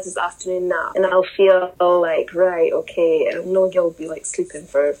he has his afternoon nap, and I'll feel like, right, okay, I know he'll be like sleeping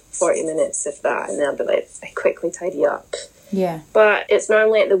for 40 minutes, if that, and then I'll be like, I quickly tidy up. Yeah. But it's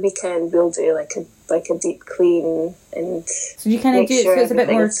normally at the weekend we'll do like a deep clean, and so you kind of do it so it's a bit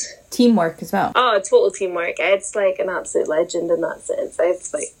more teamwork as well. Oh, total teamwork. Ed's like an absolute legend in that sense. I've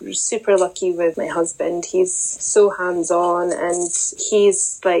like super lucky with my husband. He's so hands-on, and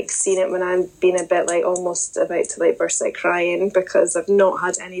he's like seen it when I'm being a bit like almost about to like burst out crying because I've not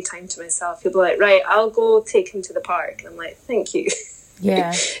had any time to myself. He'll be like, right, I'll go take him to the park, and I'm like, thank you.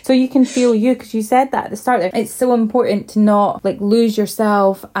 Yeah, so you can feel you, because you said that at the start there. It's so important to not like lose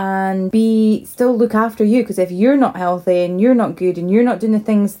yourself and still look after you, because if you're not healthy and you're not good and you're not doing the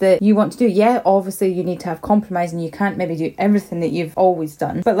things that you want to do, yeah, obviously you need to have compromise and you can't maybe do everything that you've always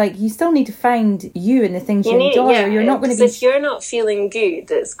done, but like you still need to find you and the things you enjoy, or you're not going to be... If you're not feeling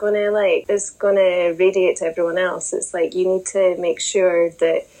good, it's gonna radiate to everyone else. It's like you need to make sure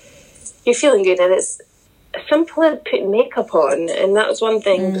that you're feeling good, and it's simple as putting makeup on, and that was one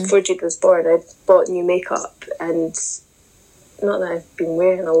thing before Jude was born. I bought new makeup, and not that I've been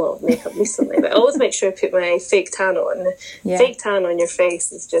wearing a lot of makeup recently, but I always make sure I put my fake tan on. Yeah. Fake tan on your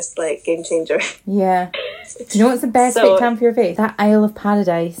face is just like game changer. Yeah. Do you know what's the best fake tan for your face? That Isle of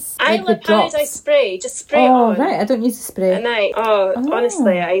Paradise. Isle of Paradise spray. Just spray it on. Oh, right. I don't use the spray. At night.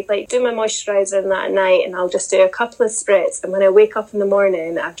 Honestly, I like do my moisturiser and that at night, and I'll just do a couple of spritz, and when I wake up in the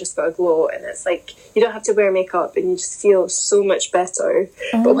morning, I've just got a glow, and it's like you don't have to wear makeup and you just feel so much better.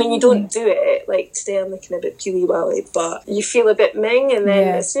 But when you don't do it, like today I'm looking a bit peely-welly, but you feel a bit ming, and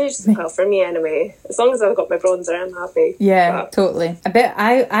then as soon as well, for me anyway, as long as I've got my bronzer, I'm happy. Yeah, totally.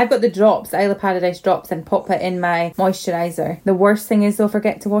 I've got the drops, Isle of Paradise drops, and pop it in my moisturiser. The worst thing is though,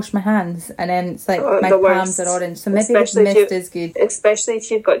 forget to wash my hands, and then it's like my palms are orange, so maybe mist is good. Especially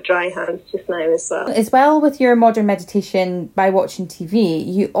if you've got dry hands just now as well. As well with your modern meditation by watching TV,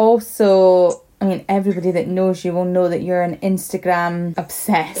 you also... I mean, everybody that knows you will know that you're an Instagram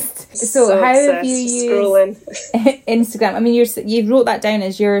obsessed. So how have you used Instagram? I mean, you wrote that down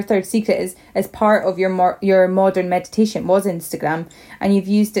as your third secret as part of your modern meditation was Instagram, and you've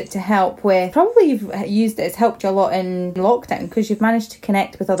used it to help with... Probably you've used it as helped you a lot in lockdown, because you've managed to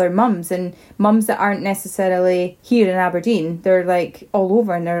connect with other mums, and mums that aren't necessarily here in Aberdeen. They're like all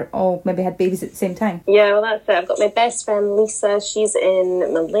over, and they're all maybe had babies at the same time. Yeah, well, that's it. I've got my best friend Lisa. She's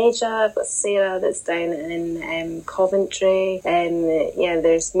in Malaysia. I've got Sarah that's down in Coventry, and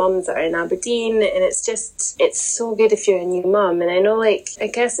there's mums that are in Aberdeen, and it's so good if you're a new mum. And I know, like, I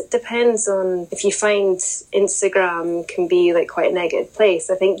guess it depends on if you find Instagram can be like quite a negative place.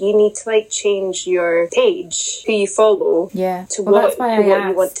 I think you need to like change your page, who you follow, to what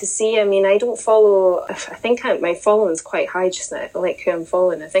you want to see. I mean, I don't follow, I think my following is quite high just now. I like who I'm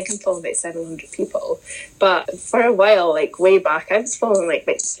following. I think I'm following about 700 people, but for a while, like way back, I was following like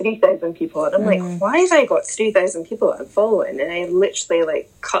 3,000 people, and I'm like, why have I got 3,000 people that I'm following? And I literally like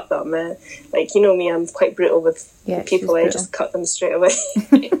cut them. Like, you know me, I'm quite brutal with people. I just cut them straight away.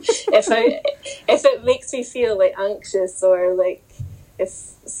 If it makes me feel like anxious, or like if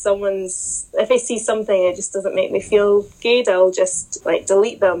I see something it just doesn't make me feel good, I'll just like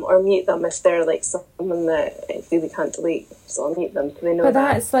delete them or mute them if they're like someone that I really can't delete. So I'll mute them so they know. But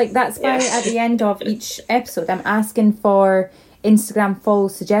that's why at the end of each episode I'm asking for Instagram follow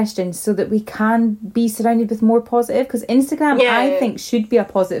suggestions, so that we can be surrounded with more positive, because Instagram I think should be a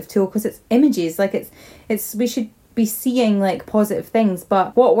positive tool, because it's images, like it's we should be seeing like positive things,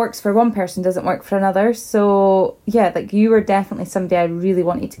 but what works for one person doesn't work for another. So like you were definitely somebody I really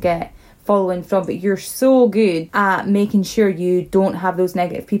wanted to get following from, but you're so good at making sure you don't have those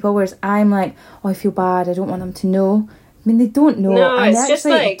negative people, whereas I'm like, oh, I feel bad, I don't want them to know. I mean, they don't know. No, and it's actually, just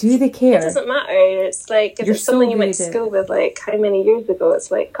like, do they care? It doesn't matter. It's like, if it's someone you went to school with, like, how many years ago, it's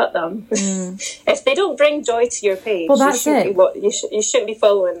like, cut them. If they don't bring joy to your page, well, that's you shouldn't be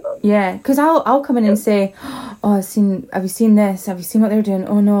following them. Yeah, because I'll come in and say, oh, have you seen this? Have you seen what they're doing?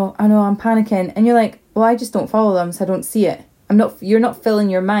 Oh no, I know, I'm panicking. And you're like, well, I just don't follow them, so I don't see it. You're not filling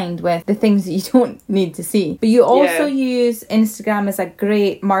your mind with the things that you don't need to see. But you also use Instagram as a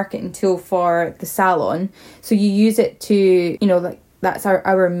great marketing tool for the salon. So you use it to, like that's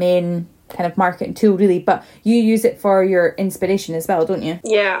our main kind of marketing tool really, but you use it for your inspiration as well, don't you?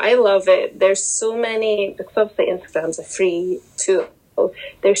 Yeah, I love it. There's so many, because obviously Instagram's a free tool, example.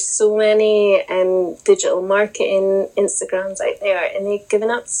 There's so many digital marketing Instagrams out there, and they've given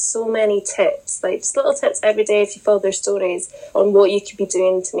up so many tips, like just little tips every day if you follow their stories on what you could be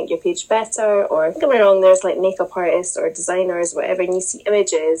doing to make your page better. Or don't get me wrong, there's like makeup artists or designers, whatever, and you see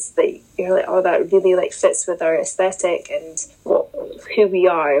images that you're like, oh, that really like fits with our aesthetic and who we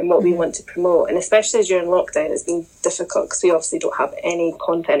are and what we want to promote. And especially during lockdown, it's been difficult because we obviously don't have any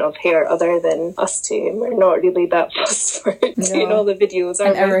content of hair other than us two, and we're not really that fussed for doing all the videos.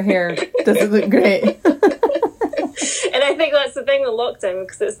 And our hair doesn't look great. And I think that's the thing with lockdown,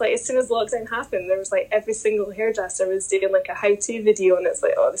 because it's like as soon as lockdown happened, there was like every single hairdresser was doing like a how-to video, and it's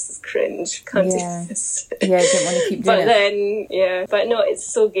like, oh, this is cringe, can't do this. Yeah, I didn't want to keep doing it. But then, but no, it's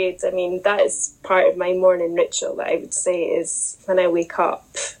so good. I mean, that is part of my morning ritual that I would say is when I wake up,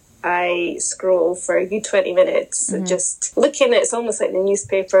 I scroll for a good 20 minutes, just looking at, it's almost like the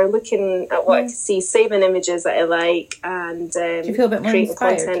newspaper, looking at what I can see, saving images that I like, and do you feel a bit more creating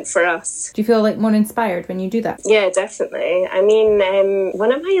inspired? Content for us. Do you feel like more inspired when you do that? Yeah, definitely. I mean,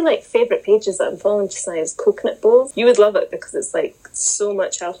 one of my like favourite pages that I'm following just now is Coconut Bowls. You would love it because it's like so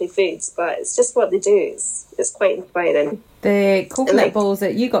much healthy foods, but it's just what they do. It's quite inspiring. The coconut bowls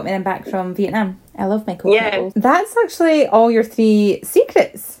that you got me them back from Vietnam. I love my coconut bowls. That's actually all your 3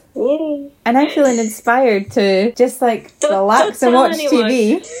 secrets. Yay. And I'm feeling inspired to just like relax and watch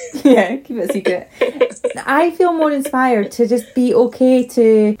TV. Yeah, keep it a secret. I feel more inspired to just be okay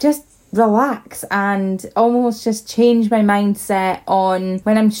to just relax and almost just change my mindset on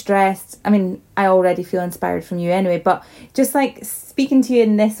when I'm stressed. I mean, I already feel inspired from you anyway, but just like speaking to you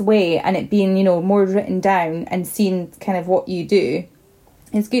in this way and it being, you know, more written down and seeing kind of what you do,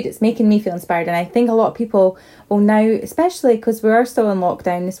 it's good. It's making me feel inspired, and I think a lot of people will now, especially because we are still in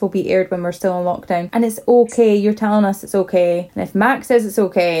lockdown, this will be aired when we're still in lockdown, and it's okay. You're telling us it's okay, and if Mac says it's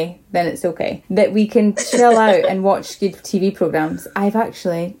okay, then it's okay that we can chill out and watch good TV programs. I've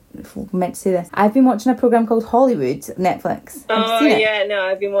actually meant to say this. I've been watching a program called Hollywood, Netflix. Oh yeah, no,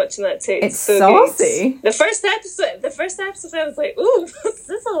 I've been watching that too. It's so saucy. Good. The first episode, I was like, ooh, what's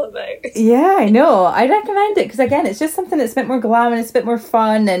this all about? Yeah, I know. I recommend it because again, it's just something that's a bit more glam and it's a bit more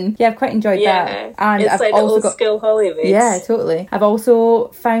fun, and yeah, I've quite enjoyed that. And it's I've like also old school Hollywood. Yeah, totally. I've also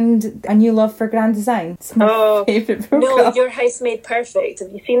found a new love for Grand Design. It's my favourite program. No, Your House Made Perfect.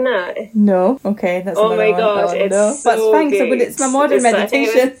 Have you seen that? No. Okay, that's oh my god, it's no. so That's fine, good. It's my modern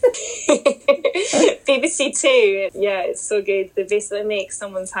meditation. BBC Two, yeah, it's so good. They basically make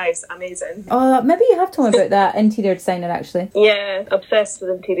someone's house amazing. Oh, maybe you have told me about that interior designer actually. Yeah, obsessed with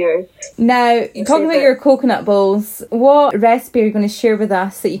interiors. Now, talking about your coconut bowls, what recipe are you going to share with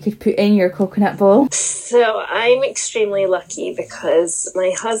us that you could put in your coconut bowl? So I'm extremely lucky because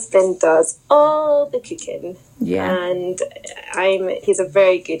my husband does all the cooking. Yeah. And he's a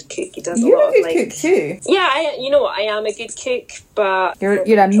very good cook. He does You're a lot a good of cook too. Yeah, I am a good cook, but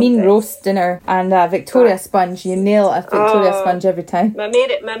you're a mean roast dinner and a Victoria sponge. You nail a Victoria sponge every time. My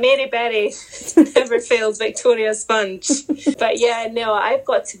Mary Berry never fails Victoria sponge. But yeah, no, I've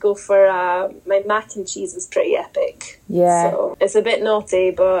got to go for my mac and cheese is pretty epic. Yeah. So it's a bit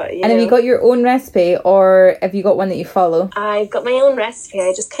naughty, but have you got your own recipe or have you got one that you follow? I've got my own recipe.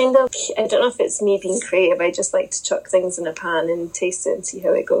 I just I don't know if it's me being creative. I just like to chuck things in a pan and taste it and see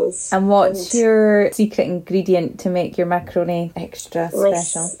how it goes. And what's your secret ingredient to make your macaroni extra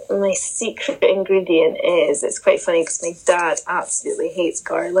special? My secret ingredient is, it's quite funny because my dad absolutely hates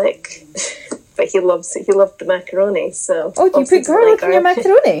garlic. But he loved the macaroni. So do you put garlic in your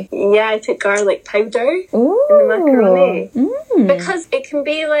macaroni? Yeah, I put garlic powder in the macaroni. Because it can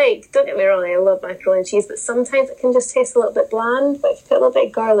be like, don't get me wrong, I love macaroni and cheese, but sometimes it can just taste a little bit bland. But if you put a little bit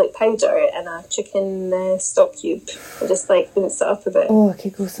of garlic powder and a chicken stock cube, and just like rinse it up a bit. Oh, I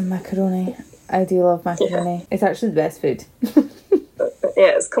could go some macaroni. I do love macaroni. Yeah. It's actually the best food.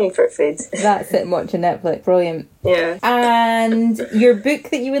 Yeah, it's comfort food. That's it, watching Netflix. Brilliant. Yeah. And your book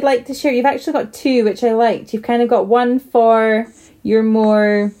that you would like to share, you've actually got 2, which I liked. You've kind of got one for your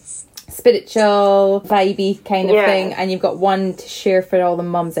more spiritual, vibey kind of thing, and you've got one to share for all the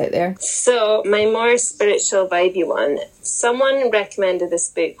mums out there. So my more spiritual, vibey one, someone recommended this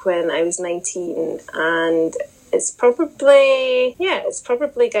book when I was 19, and it's probably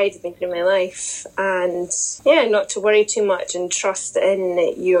guided me through my life. And not to worry too much and trust in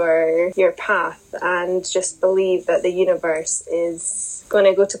your path, and just believe that the universe is going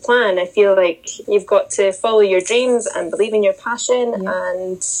to go to plan. I feel like you've got to follow your dreams and believe in your passion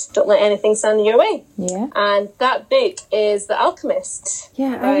and don't let anything stand in your way. Yeah. And that book is The Alchemist.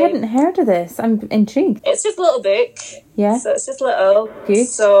 Yeah, I hadn't heard of this. I'm intrigued. It's just a little book. Yeah. So it's just little. Good.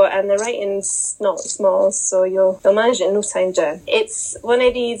 So, and the writing's not small, so you'll manage it in no time, Jen. It's one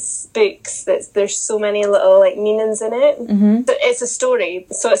of these books that there's so many little like meanings in it. Mm-hmm. So it's a story.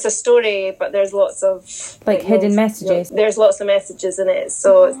 So it's a story, but there's lots of like hidden messages. There's lots of messages in it.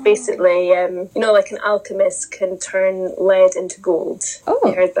 So it's basically, like an alchemist can turn lead into gold. Oh.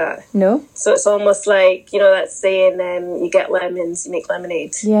 You heard that? No. So it's almost like, that saying, you get lemons, you make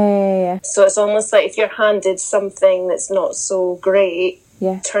lemonade. Yeah. So it's almost like if you're handed something that's not so great,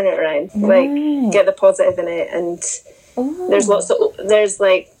 turn it around. Right. Like, get the positive in it. And there's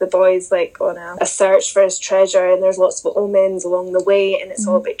like the boy's like on a search for his treasure, and there's lots of omens along the way, and it's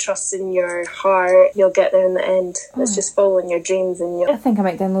all about trusting your heart. You'll get there in the end. It's just following your dreams, and I think I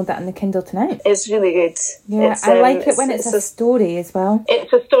might download that on the Kindle tonight. It's really good. Yeah, I like it when it's a story as well.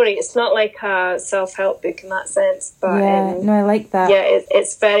 It's a story. It's not like a self-help book in that sense, but no, I like that. Yeah,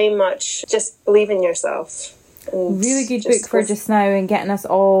 it's very much just believe in yourself. Really good book for just now and getting us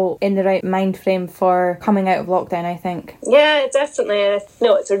all in the right mind frame for coming out of lockdown, I think. Yeah, definitely.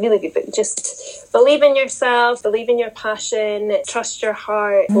 No, it's a really good book. Just believe in yourself, believe in your passion, trust your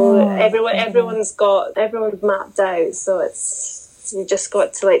heart. Everyone's mapped out, so you just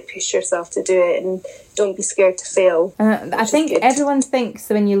got to like push yourself to do it and don't be scared to fail. I think everyone thinks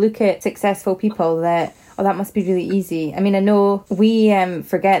when you look at successful people that that must be really easy. I mean, I know we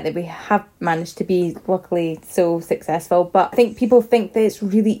forget that we have managed to be luckily so successful, but I think people think that it's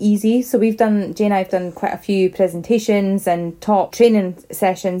really easy. So Jay and I have done quite a few presentations and talk training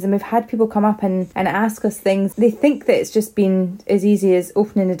sessions, and we've had people come up and ask us things. They think that it's just been as easy as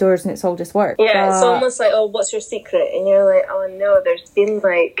opening the doors and it's all just worked. Yeah, it's almost like, oh, what's your secret? And you're like, oh no, there's been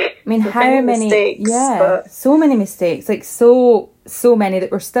like, I mean, how many mistakes? Yeah, but so many mistakes, like so many that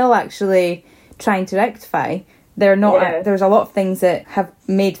we're still actually trying to rectify. They're not there's a lot of things that have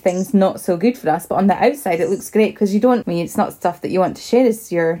made things not so good for us, but on the outside it looks great because it's not stuff that you want to share.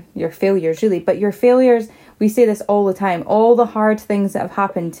 It's your failures really, but your failures, we say this all the time, all the hard things that have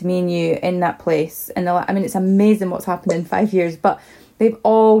happened to me and you in that place, and it's amazing what's happened in 5 years, but they've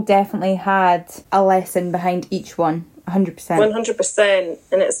all definitely had a lesson behind each one. 100%. 100%.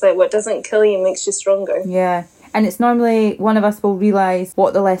 And it's like what doesn't kill you makes you stronger. Yeah. And it's normally one of us will realise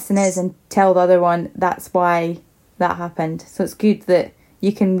what the lesson is and tell the other one that's why that happened. So it's good that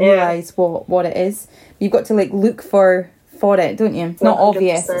you can realise what it is. You've got to like look for it, don't you? It's not 100%.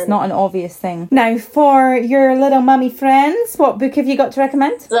 Obvious. It's not an obvious thing. Now, for your little mummy friends, what book have you got to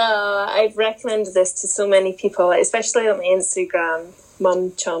recommend? So I've recommended this to so many people, especially on my Instagram.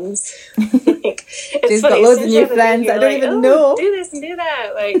 Mum chums. She's got loads of new friends. I don't even know. Do this and do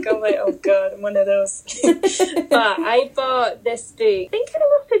that. Like, I'm like, oh god, I'm one of those. But I bought this book. I think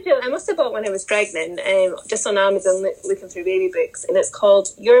I must have bought when I was pregnant. Just on Amazon, looking through baby books, and it's called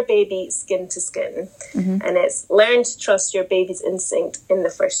Your Baby Skin to Skin, and it's Learn to Trust Your Baby's Instinct in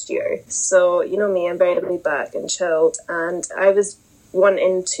the First Year. So you know me, I'm very laid back and chilled, and I was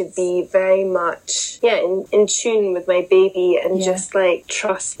wanting to be very much in tune with my baby and just like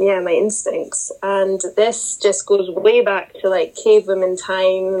trust my instincts. And this just goes way back to like cavewoman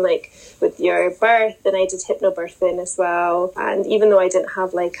time, like with your birth, and I did hypnobirthing as well. And even though I didn't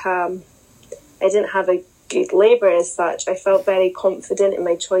have a good labour as such, I felt very confident in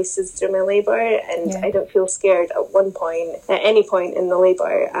my choices through my labour, and I don't feel scared at any point in the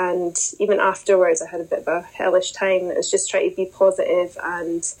labour. And even afterwards I had a bit of a hellish time. It was just trying to be positive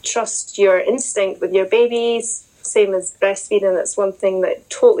and trust your instinct with your babies. Same as breastfeeding, that's one thing that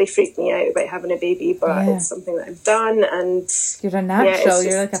totally freaked me out about having a baby, but it's something that I've done. And you're a natural,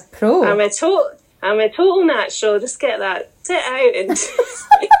 you're like a pro. I'm a total natural. Just get that sit out and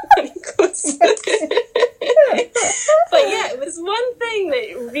But yeah, it was one thing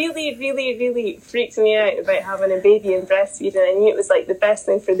that really, really, really freaked me out about having a baby and breastfeeding. I knew it was like the best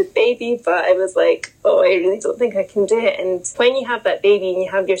thing for the baby, but I was like, oh, I really don't think I can do it. And when you have that baby and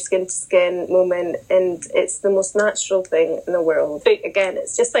you have your skin to skin moment, and it's the most natural thing in the world. But again,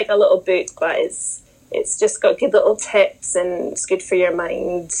 it's just like a little book, but it's just got good little tips, and it's good for your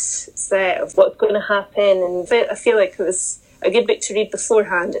mindset of what's going to happen. And I feel like it was a good book to read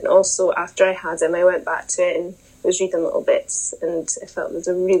beforehand, and also after I had him I went back to it and was reading little bits, and I felt it was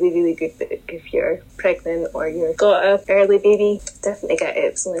a really, really good book if you're pregnant or you've got an early baby. Definitely get it.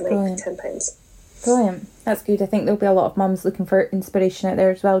 It's only like £10. Brilliant. That's good. I think there'll be a lot of mums looking for inspiration out there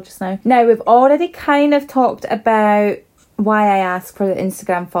as well just now. Now, we've already kind of talked about why I ask for the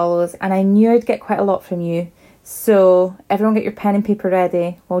Instagram follows, and I knew I'd get quite a lot from you. So everyone get your pen and paper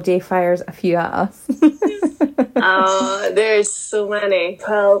ready while Jay fires a few at us. There's so many.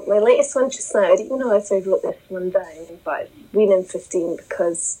 Well, my latest one just now, I don't even know if I wrote this one down, but wean in 15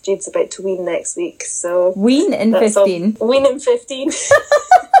 because Jude's about to wean next week. So Wean in 15? Wean in 15.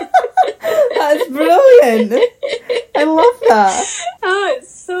 That's brilliant. I love that. Oh, it's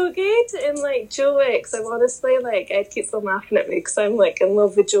so good. And like Joe Wicks, I'm honestly like, Ed keeps on laughing at me because I'm like in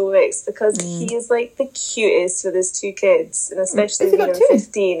love with Joe Wicks because he is like the cutest with his 2 kids, and especially when he's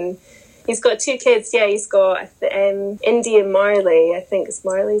 15. He's got 2 kids, yeah. He's got Indy and Marley. I think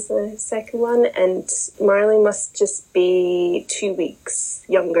Marley's the second one, and Marley must just be 2 weeks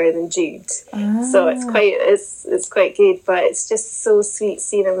younger than Jude. So it's quite good, but it's just so sweet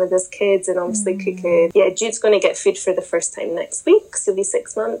seeing him with his kids and obviously cooking. Yeah, Jude's going to get food for the first time next week, so he'll be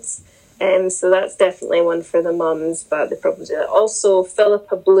 6 months. So that's definitely one for the mums, but they probably do that. Also,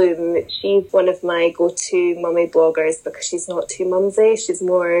 Philippa Bloom, she's one of my go-to mummy bloggers because she's not too mumsy. She's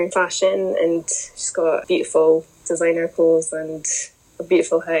more fashion, and she's got beautiful designer clothes and a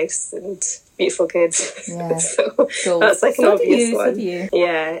beautiful house and beautiful kids. Yeah. So that's like an obvious one. You.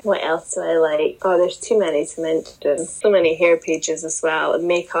 Yeah. What else do I like? Oh, there's too many to mention. So many hair pages as well, and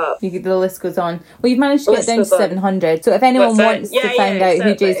makeup. The list goes on. Well, you've managed to get down to 700. So if anyone wants to find out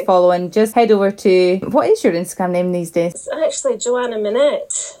who Jay's following, just head over to... What is your Instagram name these days? It's actually Joanna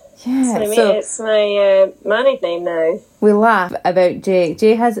Minette. Yeah, it's my married name now. We laugh about Jay.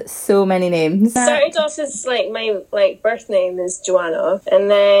 Jay has so many names. Started off as my birth name is Joanna, and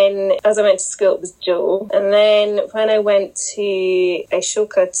then as I went to school it was Joe, and then when I went to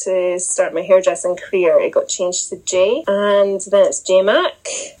Ashoka to start my hairdressing career it got changed to Jay, and then it's J Mac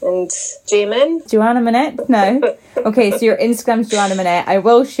and Jamin. Joanna Minette now. Okay, so your Instagram's Joanna Minette. I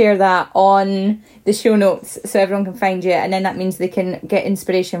will share that on the show notes so everyone can find you, and then that means they can get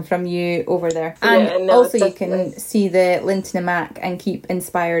inspiration from you over there. And also definitely. You can see the Linton and Mac and keep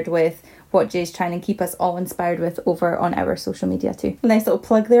inspired with what Jay's trying to keep us all inspired with over on our social media too. Nice little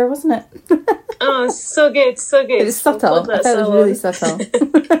plug there, wasn't it? Oh, so good, so good. It was subtle. I thought it was really subtle.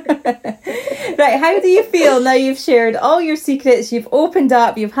 Right, how do you feel now you've shared all your secrets, you've opened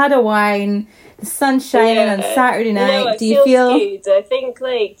up, you've had a wine, the sun's shining on Saturday night? No, do you feel good? I think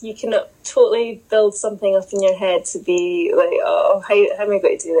like you can totally build something up in your head to be like, oh, how am I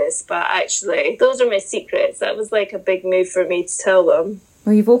going to do this? But actually, those are my secrets. That was like a big move for me to tell them.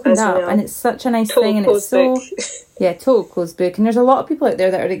 Well, you've opened up, and it's such a nice thing, and it's so total closed book. And there's a lot of people out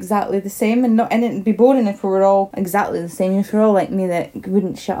there that are exactly the same, and it'd be boring if we were all exactly the same. If we're all like me that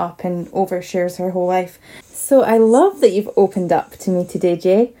wouldn't shut up and overshares her whole life. So I love that you've opened up to me today,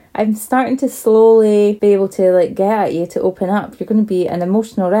 Jay. I'm starting to slowly be able to like get at you to open up. You're going to be an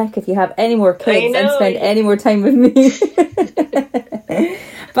emotional wreck if you have any more kids and spend any more time with me.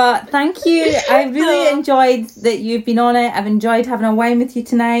 But thank you. I really enjoyed that you've been on it. I've enjoyed having a wine with you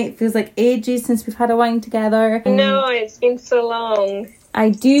tonight. It feels like ages since we've had a wine together. No, it's been so long. I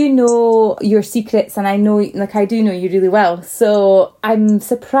do know your secrets, and I do know you really well. So I'm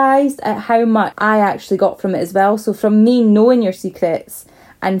surprised at how much I actually got from it as well. So from me knowing your secrets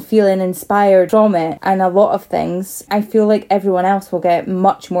and feeling inspired from it and a lot of things, I feel like everyone else will get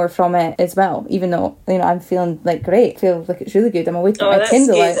much more from it as well, even though I'm feeling like great. I feel like it's really good. I'm away to my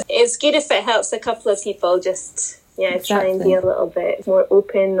Kindle out. It's good if it helps a couple of people just try and be a little bit more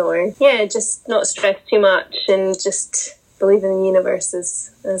open, or just not stress too much and just believe in the universe,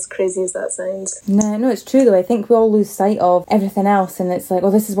 as crazy as that sounds. No, it's true though. I think we all lose sight of everything else, and it's like,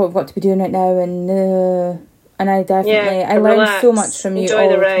 this is what we've got to be doing right now, and I definitely, I learned so much from you. Enjoy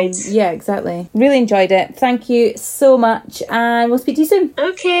the ride. Yeah, exactly. Really enjoyed it. Thank you so much, and we'll speak to you soon.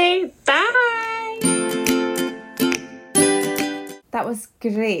 Okay, bye. That was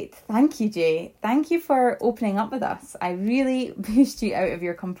great. Thank you, Jay. Thank you for opening up with us. I really pushed you out of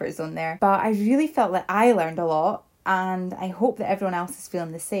your comfort zone there, but I really felt that I learned a lot, and I hope that everyone else is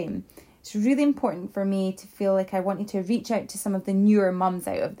feeling the same. It's really important for me to feel like I wanted to reach out to some of the newer mums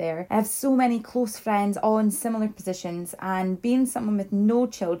out of there. I have so many close friends all in similar positions, and being someone with no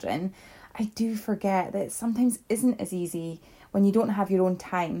children, I do forget that it sometimes isn't as easy when you don't have your own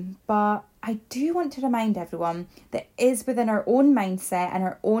time. But I do want to remind everyone that it is within our own mindset and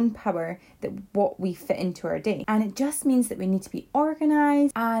our own power that what we fit into our day. And it just means that we need to be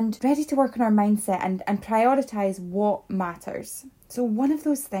organised and ready to work on our mindset and prioritise what matters. So one of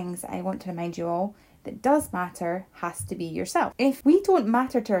those things I want to remind you all that does matter has to be yourself. If we don't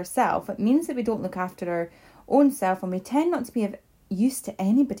matter to ourselves, it means that we don't look after our own self, and we tend not to be of use to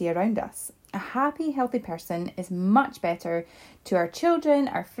anybody around us. A happy, healthy person is much better to our children,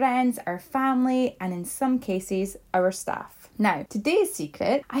 our friends, our family, and in some cases, our staff. Now, today's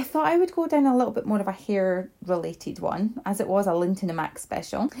secret, I thought I would go down a little bit more of a hair related one, as it was a Linton & Max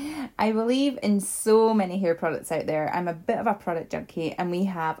special. I believe in so many hair products out there. I'm a bit of a product junkie and we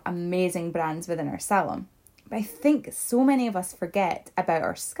have amazing brands within our salon. But I think so many of us forget about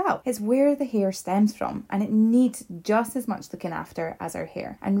our scalp. It's where the hair stems from, and it needs just as much looking after as our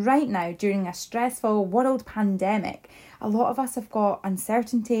hair. And right now, during a stressful world pandemic, a lot of us have got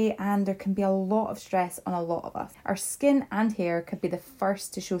uncertainty and there can be a lot of stress on a lot of us. Our skin and hair could be the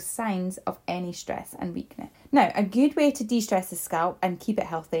first to show signs of any stress and weakness. Now, a good way to de-stress the scalp and keep it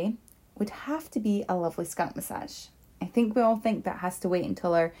healthy would have to be a lovely scalp massage. I think we all think that has to wait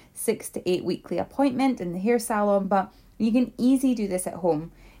until our 6 to 8 weekly appointment in the hair salon, but you can easily do this at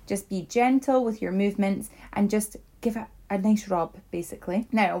home. Just be gentle with your movements and just give it a nice rub, basically.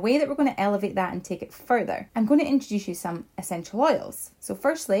 Now, a way that we're going to elevate that and take it further, I'm going to introduce you some essential oils. So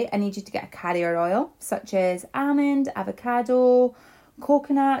firstly, I need you to get a carrier oil, such as almond, avocado,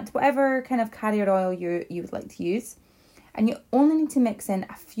 coconut, whatever kind of carrier oil you would like to use. And you only need to mix in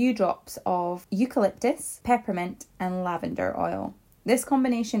a few drops of eucalyptus, peppermint and lavender oil. This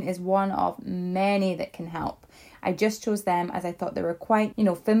combination is one of many that can help. I just chose them as I thought they were quite,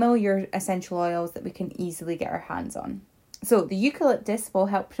 familiar essential oils that we can easily get our hands on. So the eucalyptus will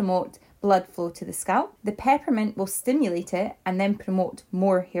help promote blood flow to the scalp. The peppermint will stimulate it and then promote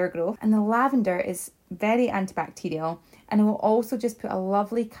more hair growth. And the lavender is very antibacterial and it will also just put a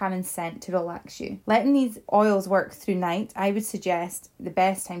lovely calming scent to relax you. Letting these oils work through night, I would suggest the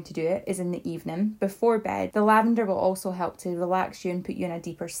best time to do it is in the evening before bed. The lavender will also help to relax you and put you in a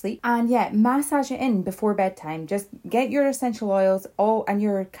deeper sleep. And massage it in before bedtime. Just get your essential oils and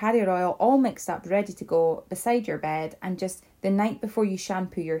your carrier oil all mixed up, ready to go beside your bed, and just the night before you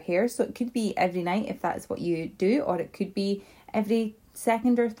shampoo your hair. So it could be every night if that's what you do, or it could be every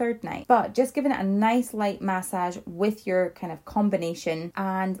second or third night, but just giving it a nice light massage with your kind of combination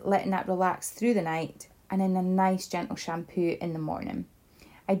and letting that relax through the night, and then a nice gentle shampoo in the morning.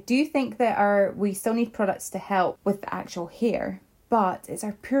 I do think that we still need products to help with the actual hair, but it's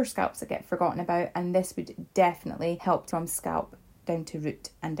our pure scalps that get forgotten about, and this would definitely help from scalp down to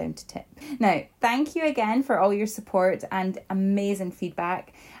root and down to tip. Now, thank you again for all your support and amazing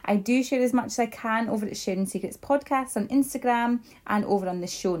feedback. I do share as much as I can over at Sharing Secrets podcast on Instagram and over on the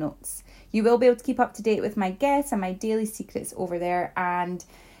show notes. You will be able to keep up to date with my guests and my daily secrets over there, and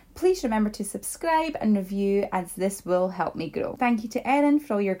please remember to subscribe and review, as this will help me grow. Thank you to Erin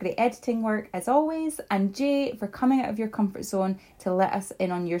for all your great editing work as always, and Jay for coming out of your comfort zone to let us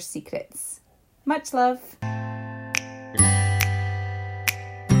in on your secrets. Much love.